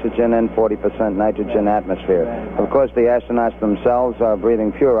 60% oxygen and 40% nitrogen atmosphere. Of course, the astronauts themselves are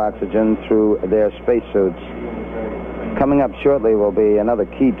breathing pure oxygen through their spacesuits. Coming up shortly will be another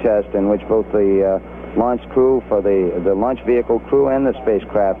key test in which both the launch crew for the launch vehicle crew and the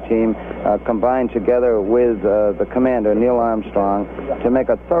spacecraft team combine together with the commander, Neil Armstrong, to make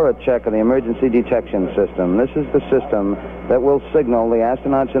a thorough check of the emergency detection system. This is the system that will signal the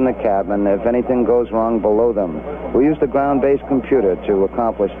astronauts in the cabin if anything goes wrong below them. We use the ground-based computer to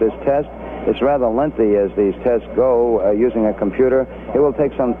accomplish this test. It's rather lengthy as these tests go using a computer. It will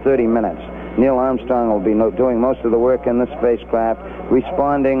take some 30 minutes. Neil Armstrong will be doing most of the work in the spacecraft,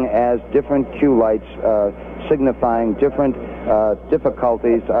 responding as different cue lights signifying different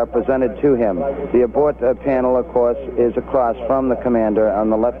difficulties are presented to him. The abort panel, of course, is across from the commander on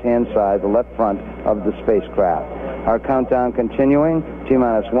the left-hand side, the left front of the spacecraft. Our countdown continuing,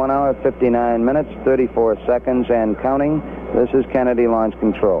 T-minus 1 hour, 59 minutes, 34 seconds and counting. This is Kennedy Launch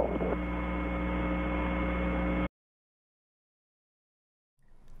Control.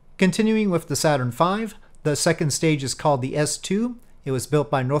 Continuing with the Saturn V, the second stage is called the S2. It was built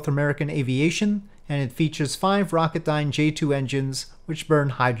by North American Aviation, and it features 5 Rocketdyne J2 engines which burn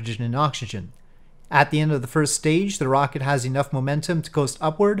hydrogen and oxygen. At the end of the first stage, the rocket has enough momentum to coast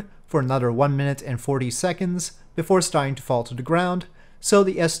upward for another 1 minute and 40 seconds before starting to fall to the ground, so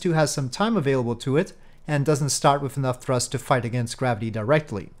the S2 has some time available to it and doesn't start with enough thrust to fight against gravity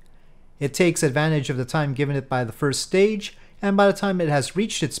directly. It takes advantage of the time given it by the first stage, and by the time it has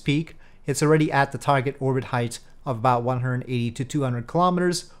reached its peak, it's already at the target orbit height of about 180 to 200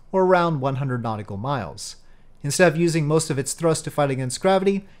 kilometers, or around 100 nautical miles. Instead of using most of its thrust to fight against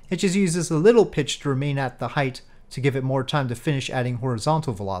gravity, it just uses a little pitch to remain at the height to give it more time to finish adding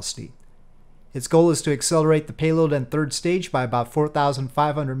horizontal velocity. Its goal is to accelerate the payload and third stage by about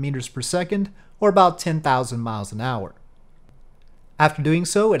 4,500 meters per second, or about 10,000 miles an hour. After doing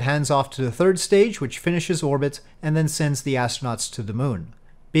so, it hands off to the third stage, which finishes orbit and then sends the astronauts to the moon.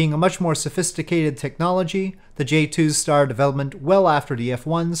 Being a much more sophisticated technology, the J2s started development well after the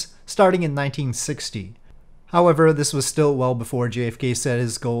F1s, starting in 1960. However, this was still well before JFK set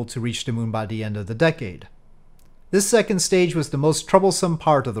his goal to reach the moon by the end of the decade. This second stage was the most troublesome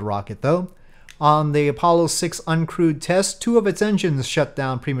part of the rocket, though. On the Apollo 6 uncrewed test, 2 of its engines shut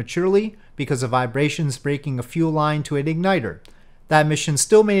down prematurely because of vibrations breaking a fuel line to an igniter. That mission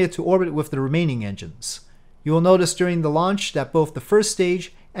still made it to orbit with the remaining engines. You will notice during the launch that both the first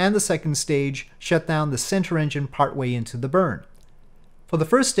stage and the second stage shut down the center engine partway into the burn. For the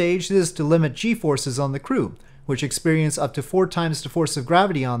first stage, this is to limit G-forces on the crew, which experience up to 4 times the force of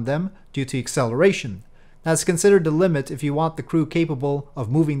gravity on them due to acceleration. That's considered the limit if you want the crew capable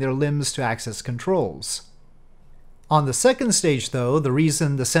of moving their limbs to access controls. On the second stage, though, the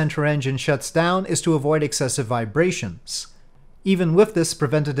reason the center engine shuts down is to avoid excessive vibrations. Even with this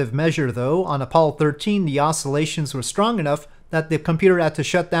preventative measure, though, on Apollo 13 the oscillations were strong enough that the computer had to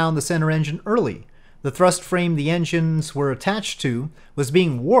shut down the center engine early. The thrust frame the engines were attached to was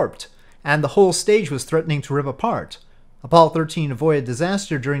being warped, and the whole stage was threatening to rip apart. Apollo 13 avoided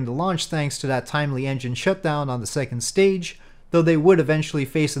disaster during the launch thanks to that timely engine shutdown on the second stage, though they would eventually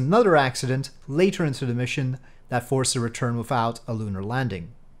face another accident later into the mission that forced a return without a lunar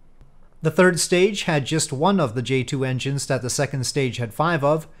landing. The third stage had just 1 of the J2 engines that the second stage had 5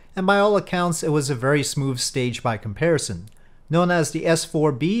 of, and by all accounts it was a very smooth stage by comparison. Known as the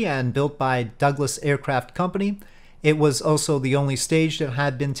S4B and built by Douglas Aircraft Company, it was also the only stage that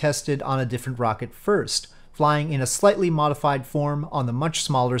had been tested on a different rocket first, flying in a slightly modified form on the much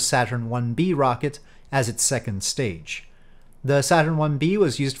smaller Saturn 1B rocket as its second stage. The Saturn 1B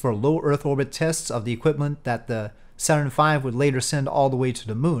was used for low Earth orbit tests of the equipment that the Saturn V would later send all the way to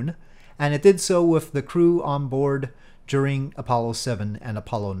the moon, and it did so with the crew on board during Apollo 7 and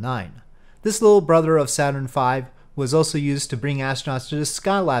Apollo 9. This little brother of Saturn V was also used to bring astronauts to the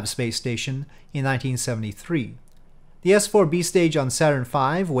Skylab space station in 1973. The S4B stage on Saturn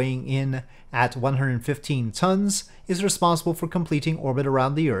V, weighing in at 115 tons, is responsible for completing orbit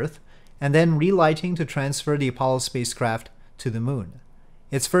around the Earth, and then relighting to transfer the Apollo spacecraft to the moon.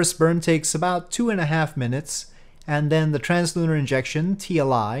 Its first burn takes about 2.5 minutes, and then the translunar injection,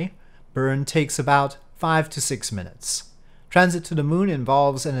 TLI, burn takes about 5 to 6 minutes. Transit to the moon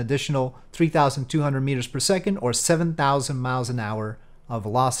involves an additional 3,200 meters per second or 7,000 miles an hour of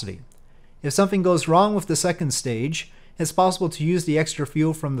velocity. If something goes wrong with the second stage, it's possible to use the extra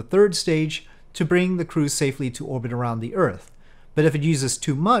fuel from the third stage to bring the crew safely to orbit around the Earth. But if it uses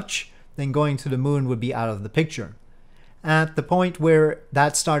too much, then going to the moon would be out of the picture. At the point where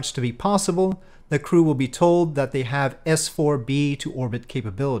that starts to be possible, the crew will be told that they have S4B to orbit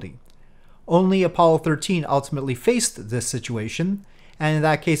capability. Only Apollo 13 ultimately faced this situation, and in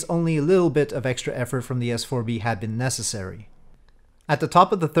that case only a little bit of extra effort from the S4B had been necessary. At the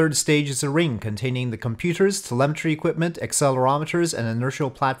top of the third stage is a ring containing the computers, telemetry equipment, accelerometers, and inertial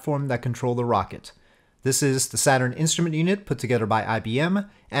platform that control the rocket. This is the Saturn instrument unit put together by IBM,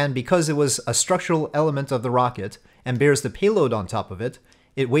 and because it was a structural element of the rocket and bears the payload on top of it,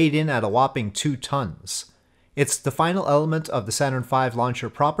 it weighed in at a whopping 2 tons. It's the final element of the Saturn V launcher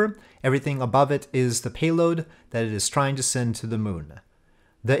proper. Everything above it is the payload that it is trying to send to the moon.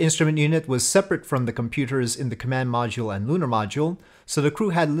 The instrument unit was separate from the computers in the command module and lunar module, so the crew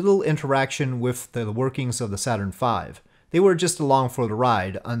had little interaction with the workings of the Saturn V. They were just along for the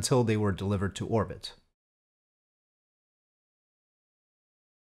ride until they were delivered to orbit.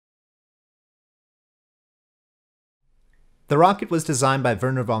 The rocket was designed by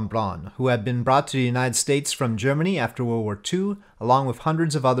Wernher von Braun, who had been brought to the United States from Germany after World War II, along with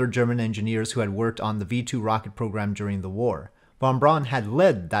hundreds of other German engineers who had worked on the V-2 rocket program during the war. Von Braun had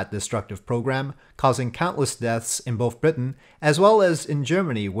led that destructive program, causing countless deaths in both Britain as well as in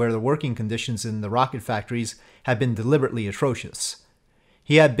Germany, where the working conditions in the rocket factories had been deliberately atrocious.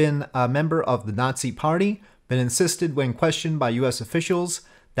 He had been a member of the Nazi Party, but insisted when questioned by US officials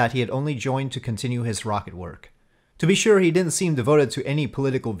that he had only joined to continue his rocket work. To be sure, he didn't seem devoted to any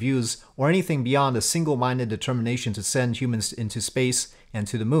political views or anything beyond a single-minded determination to send humans into space and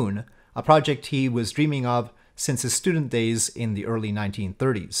to the moon, a project he was dreaming of since his student days in the early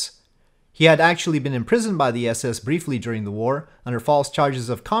 1930s. He had actually been imprisoned by the SS briefly during the war under false charges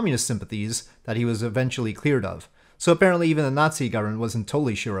of communist sympathies that he was eventually cleared of, so apparently even the Nazi government wasn't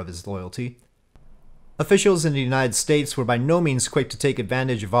totally sure of his loyalty. Officials in the United States were by no means quick to take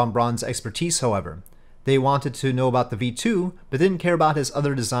advantage of von Braun's expertise, however. They wanted to know about the V-2, but didn't care about his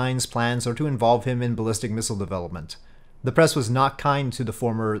other designs, plans, or to involve him in ballistic missile development. The press was not kind to the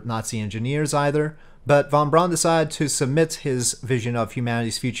former Nazi engineers either, but von Braun decided to submit his vision of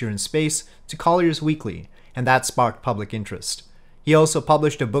humanity's future in space to Collier's Weekly, and that sparked public interest. He also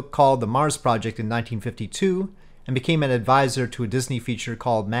published a book called The Mars Project in 1952, and became an advisor to a Disney feature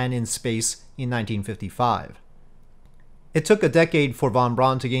called Man in Space in 1955. It took a decade for von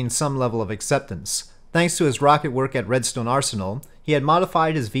Braun to gain some level of acceptance. Thanks to his rocket work at Redstone Arsenal, he had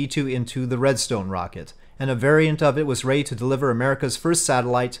modified his V-2 into the Redstone rocket, and a variant of it was ready to deliver America's first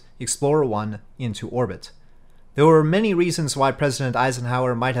satellite, Explorer 1, into orbit. There were many reasons why President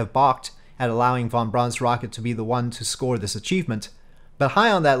Eisenhower might have balked at allowing von Braun's rocket to be the one to score this achievement, but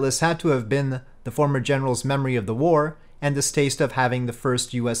high on that list had to have been the former general's memory of the war and distaste of having the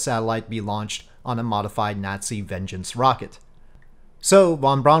first US satellite be launched on a modified Nazi vengeance rocket. So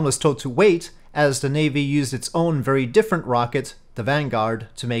von Braun was told to wait as the Navy used its own very different rocket, the Vanguard,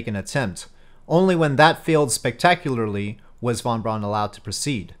 to make an attempt. Only when that failed spectacularly was von Braun allowed to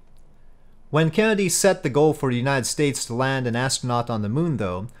proceed. When Kennedy set the goal for the United States to land an astronaut on the moon,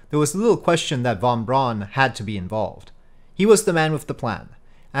 though, there was little question that von Braun had to be involved. He was the man with the plan,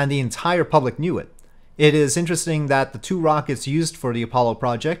 and the entire public knew it. It is interesting that the two rockets used for the Apollo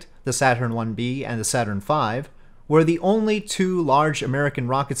project, the Saturn 1B and the Saturn V, were the only two large American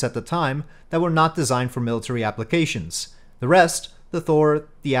rockets at the time that were not designed for military applications. The rest, the Thor,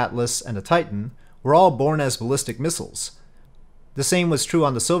 the Atlas, and the Titan, were all born as ballistic missiles. The same was true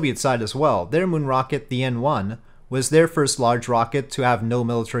on the Soviet side as well. Their moon rocket, the N-1, was their first large rocket to have no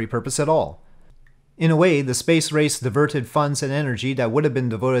military purpose at all. In a way, the space race diverted funds and energy that would have been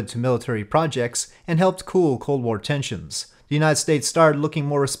devoted to military projects and helped cool Cold War tensions. The United States started looking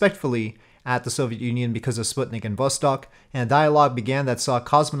more respectfully at the Soviet Union because of Sputnik and Vostok, and a dialogue began that saw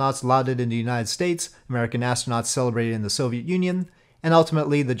cosmonauts lauded in the United States, American astronauts celebrated in the Soviet Union, and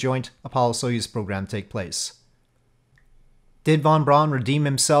ultimately the joint Apollo-Soyuz program take place. Did von Braun redeem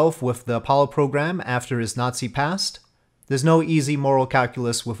himself with the Apollo program after his Nazi past? There's no easy moral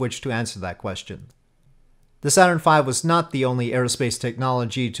calculus with which to answer that question. The Saturn V was not the only aerospace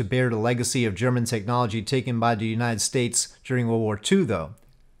technology to bear the legacy of German technology taken by the United States during World War II, though.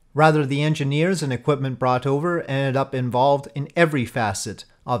 Rather, the engineers and equipment brought over ended up involved in every facet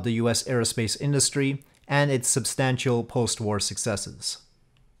of the US aerospace industry and its substantial post-war successes.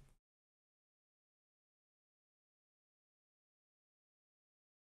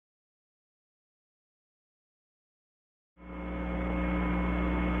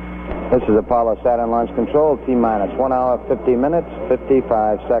 This is Apollo Saturn Launch Control, T-minus 1 hour, 50 minutes,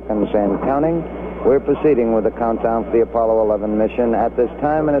 55 seconds and counting. We're proceeding with the countdown for the Apollo 11 mission at this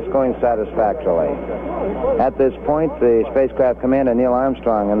time, and it's going satisfactorily. At this point, the spacecraft commander, Neil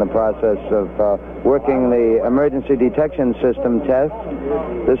Armstrong, in the process of working the emergency detection system test.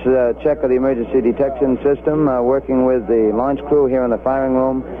 This is a check of the emergency detection system, working with the launch crew here in the firing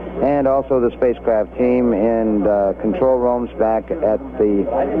room, and also the spacecraft team in control rooms back at the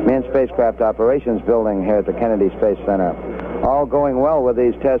Manned Spacecraft Operations building here at the Kennedy Space Center. All going well with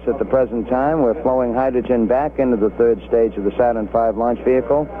these tests at the present time. We're flowing hydrogen back into the third stage of the Saturn V launch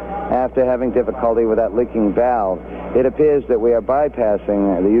vehicle after having difficulty with that leaking valve. It appears that we are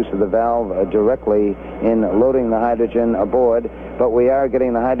bypassing the use of the valve directly in loading the hydrogen aboard, but we are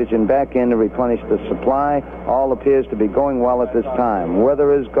getting the hydrogen back in to replenish the supply. All appears to be going well at this time.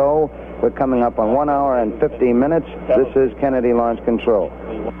 Weather is go. We're coming up on 1 hour and 50 minutes. This is Kennedy Launch Control.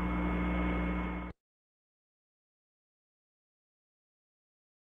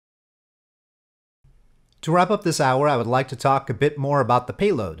 To wrap up this hour, I would like to talk a bit more about the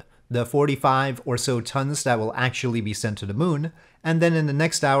payload, the 45 or so tons that will actually be sent to the moon, and then in the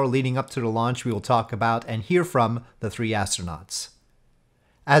next hour leading up to the launch we will talk about and hear from the 3 astronauts.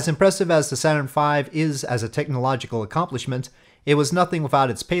 As impressive as the Saturn V is as a technological accomplishment, it was nothing without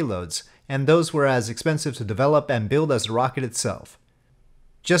its payloads, and those were as expensive to develop and build as the rocket itself.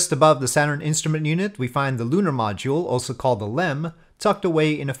 Just above the Saturn Instrument Unit, we find the lunar module, also called the LEM, tucked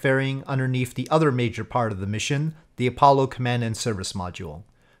away in a fairing underneath the other major part of the mission, the Apollo Command and Service Module.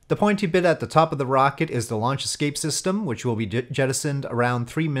 The pointy bit at the top of the rocket is the launch escape system, which will be jettisoned around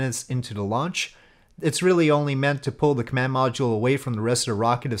 3 minutes into the launch. It's really only meant to pull the command module away from the rest of the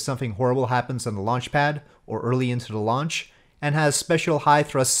rocket if something horrible happens on the launch pad or early into the launch, and has special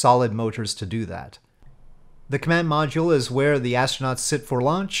high-thrust solid motors to do that. The command module is where the astronauts sit for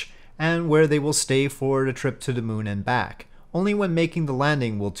launch, and where they will stay for the trip to the moon and back. Only when making the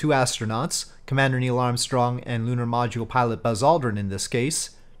landing will 2 astronauts, Commander Neil Armstrong and lunar module pilot Buzz Aldrin in this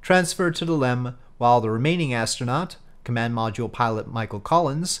case, transfer to the LEM, while the remaining astronaut, command module pilot Michael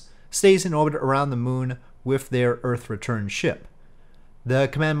Collins, stays in orbit around the moon with their Earth return ship. The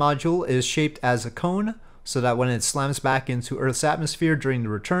command module is shaped as a cone, so that when it slams back into Earth's atmosphere during the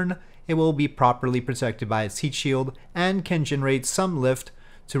return, it will be properly protected by its heat shield and can generate some lift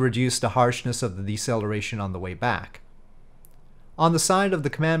to reduce the harshness of the deceleration on the way back. On the side of the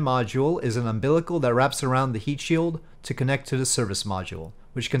command module is an umbilical that wraps around the heat shield to connect to the service module,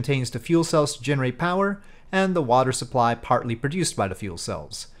 which contains the fuel cells to generate power and the water supply partly produced by the fuel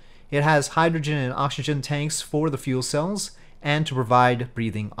cells. It has hydrogen and oxygen tanks for the fuel cells and to provide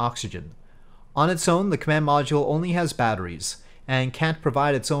breathing oxygen. On its own, the command module only has batteries and can't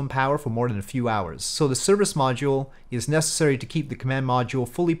provide its own power for more than a few hours, so the service module is necessary to keep the command module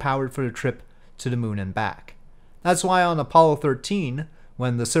fully powered for the trip to the moon and back. That's why on Apollo 13,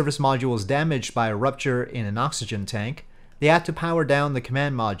 when the service module was damaged by a rupture in an oxygen tank, they had to power down the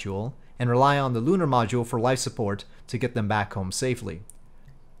command module and rely on the lunar module for life support to get them back home safely.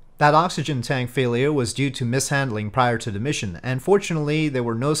 That oxygen tank failure was due to mishandling prior to the mission, and fortunately there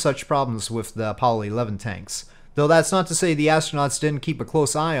were no such problems with the Apollo 11 tanks, though that's not to say the astronauts didn't keep a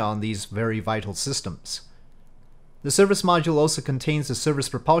close eye on these very vital systems. The service module also contains the Service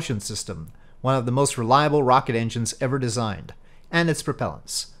Propulsion System, one of the most reliable rocket engines ever designed, and its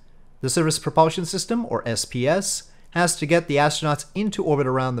propellants. The Service Propulsion System, or SPS, has to get the astronauts into orbit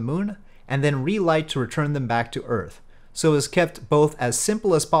around the moon, and then relight to return them back to Earth, so is kept both as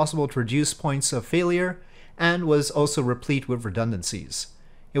simple as possible to reduce points of failure, and was also replete with redundancies.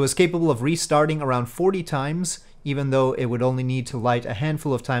 It was capable of restarting around 40 times, even though it would only need to light a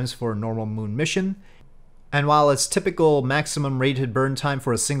handful of times for a normal moon mission, and while its typical maximum rated burn time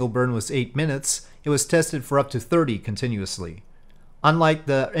for a single burn was 8 minutes, it was tested for up to 30 continuously. Unlike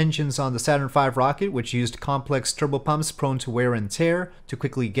the engines on the Saturn V rocket, which used complex turbopumps prone to wear and tear to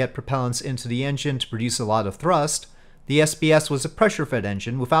quickly get propellants into the engine to produce a lot of thrust, the SPS was a pressure-fed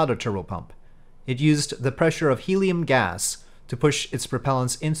engine without a turbopump. It used the pressure of helium gas to push its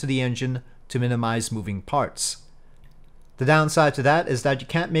propellants into the engine to minimize moving parts. The downside to that is that you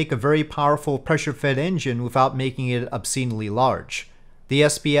can't make a very powerful pressure-fed engine without making it obscenely large. The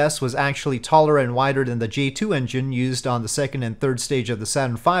SPS was actually taller and wider than the J2 engine used on the second and third stage of the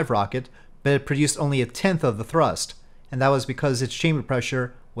Saturn V rocket, but it produced only a tenth of the thrust, and that was because its chamber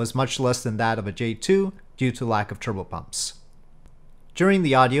pressure was much less than that of a J2 due to lack of turbopumps. During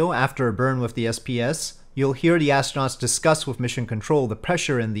the audio after a burn with the SPS, you'll hear the astronauts discuss with Mission Control the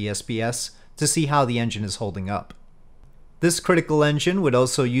pressure in the SPS to see how the engine is holding up. This critical engine would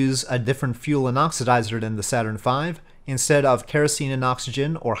also use a different fuel and oxidizer than the Saturn V, instead of kerosene and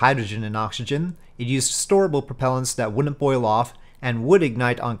oxygen or hydrogen and oxygen, it used storable propellants that wouldn't boil off and would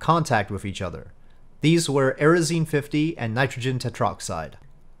ignite on contact with each other. These were Aerozine 50 and nitrogen tetroxide.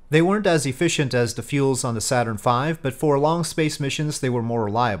 They weren't as efficient as the fuels on the Saturn V, but for long space missions they were more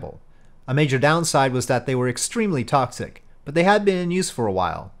reliable. A major downside was that they were extremely toxic, but they had been in use for a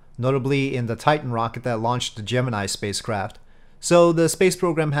while, notably in the Titan rocket that launched the Gemini spacecraft, so the space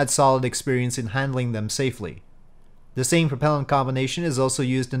program had solid experience in handling them safely. The same propellant combination is also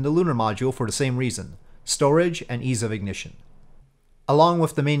used in the lunar module for the same reason: storage and ease of ignition. Along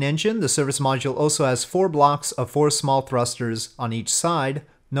with the main engine, the service module also has 4 blocks of 4 small thrusters on each side,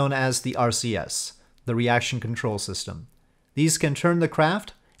 known as the RCS, the Reaction Control System. These can turn the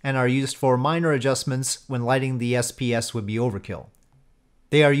craft and are used for minor adjustments when lighting the SPS would be overkill.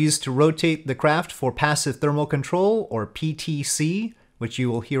 They are used to rotate the craft for passive thermal control, or PTC, which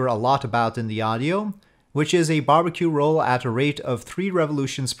you will hear a lot about in the audio, which is a barbecue roll at a rate of 3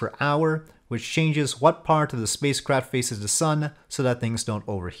 revolutions per hour, which changes what part of the spacecraft faces the sun so that things don't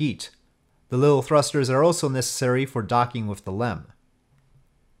overheat. The little thrusters are also necessary for docking with the LEM.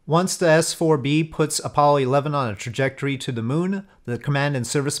 Once the S-4B puts Apollo 11 on a trajectory to the moon, the Command and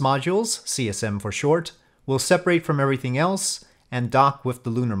Service Modules, CSM for short, will separate from everything else and dock with the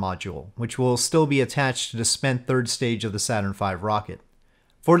lunar module, which will still be attached to the spent third stage of the Saturn V rocket.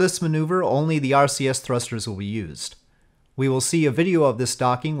 For this maneuver, only the RCS thrusters will be used. We will see a video of this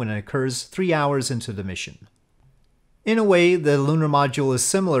docking when it occurs 3 hours into the mission. In a way, the lunar module is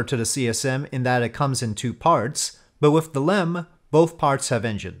similar to the CSM in that it comes in 2 parts, but with the LEM, both parts have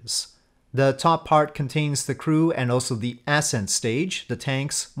engines. The top part contains the crew and also the ascent stage, the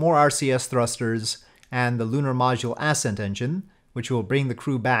tanks, more RCS thrusters, and the lunar module ascent engine, which will bring the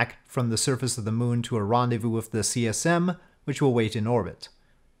crew back from the surface of the moon to a rendezvous with the CSM, which will wait in orbit.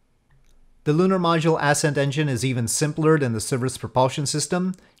 The lunar module ascent engine is even simpler than the service propulsion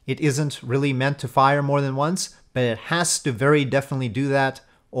system. It isn't really meant to fire more than once, but it has to very definitely do that,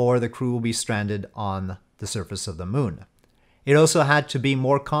 or the crew will be stranded on the surface of the moon. It also had to be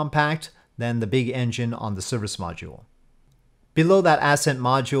more compact than the big engine on the service module. Below that ascent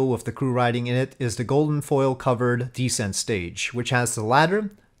module with the crew riding in it is the golden foil-covered descent stage, which has the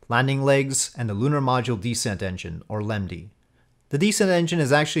ladder, landing legs, and the lunar module descent engine, or LEMD. The descent engine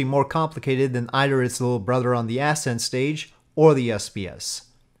is actually more complicated than either its little brother on the ascent stage or the SPS.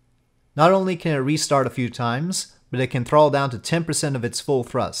 Not only can it restart a few times, but it can throttle down to 10% of its full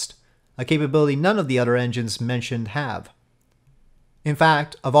thrust, a capability none of the other engines mentioned have. In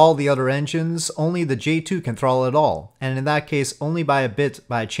fact, of all the other engines, only the J2 can throttle at all, and in that case only by a bit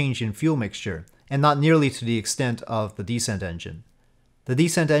by a change in fuel mixture, and not nearly to the extent of the descent engine. The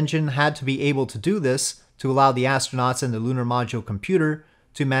descent engine had to be able to do this to allow the astronauts and the lunar module computer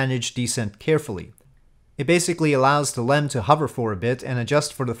to manage descent carefully. It basically allows the LEM to hover for a bit and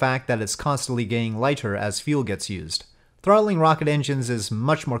adjust for the fact that it's constantly getting lighter as fuel gets used. Throttling rocket engines is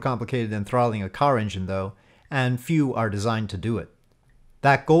much more complicated than throttling a car engine though, and few are designed to do it.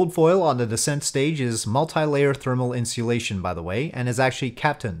 That gold foil on the descent stage is multi-layer thermal insulation, by the way, and is actually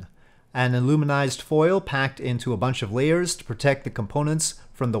Captain, an aluminized foil packed into a bunch of layers to protect the components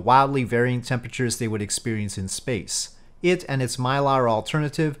from the wildly varying temperatures they would experience in space. It and its Mylar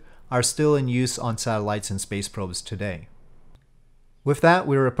alternative are still in use on satellites and space probes today. With that,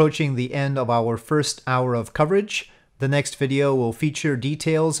 we're approaching the end of our first hour of coverage. The next video will feature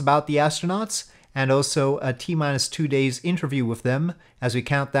details about the astronauts, and also a T-2 days interview with them as we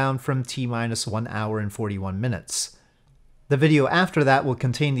count down from T-1 hour and 41 minutes. The video after that will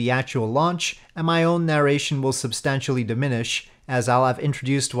contain the actual launch, and my own narration will substantially diminish as I'll have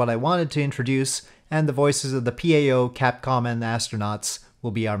introduced what I wanted to introduce, and the voices of the PAO, Capcom, and the astronauts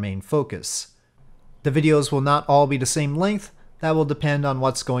will be our main focus. The videos will not all be the same length. That will depend on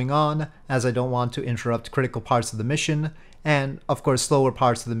what's going on, as I don't want to interrupt critical parts of the mission, and of course slower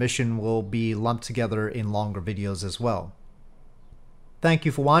parts of the mission will be lumped together in longer videos as well. Thank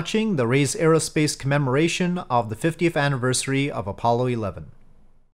you for watching the Raiz Aerospace Commemoration of the 50th anniversary of Apollo 11.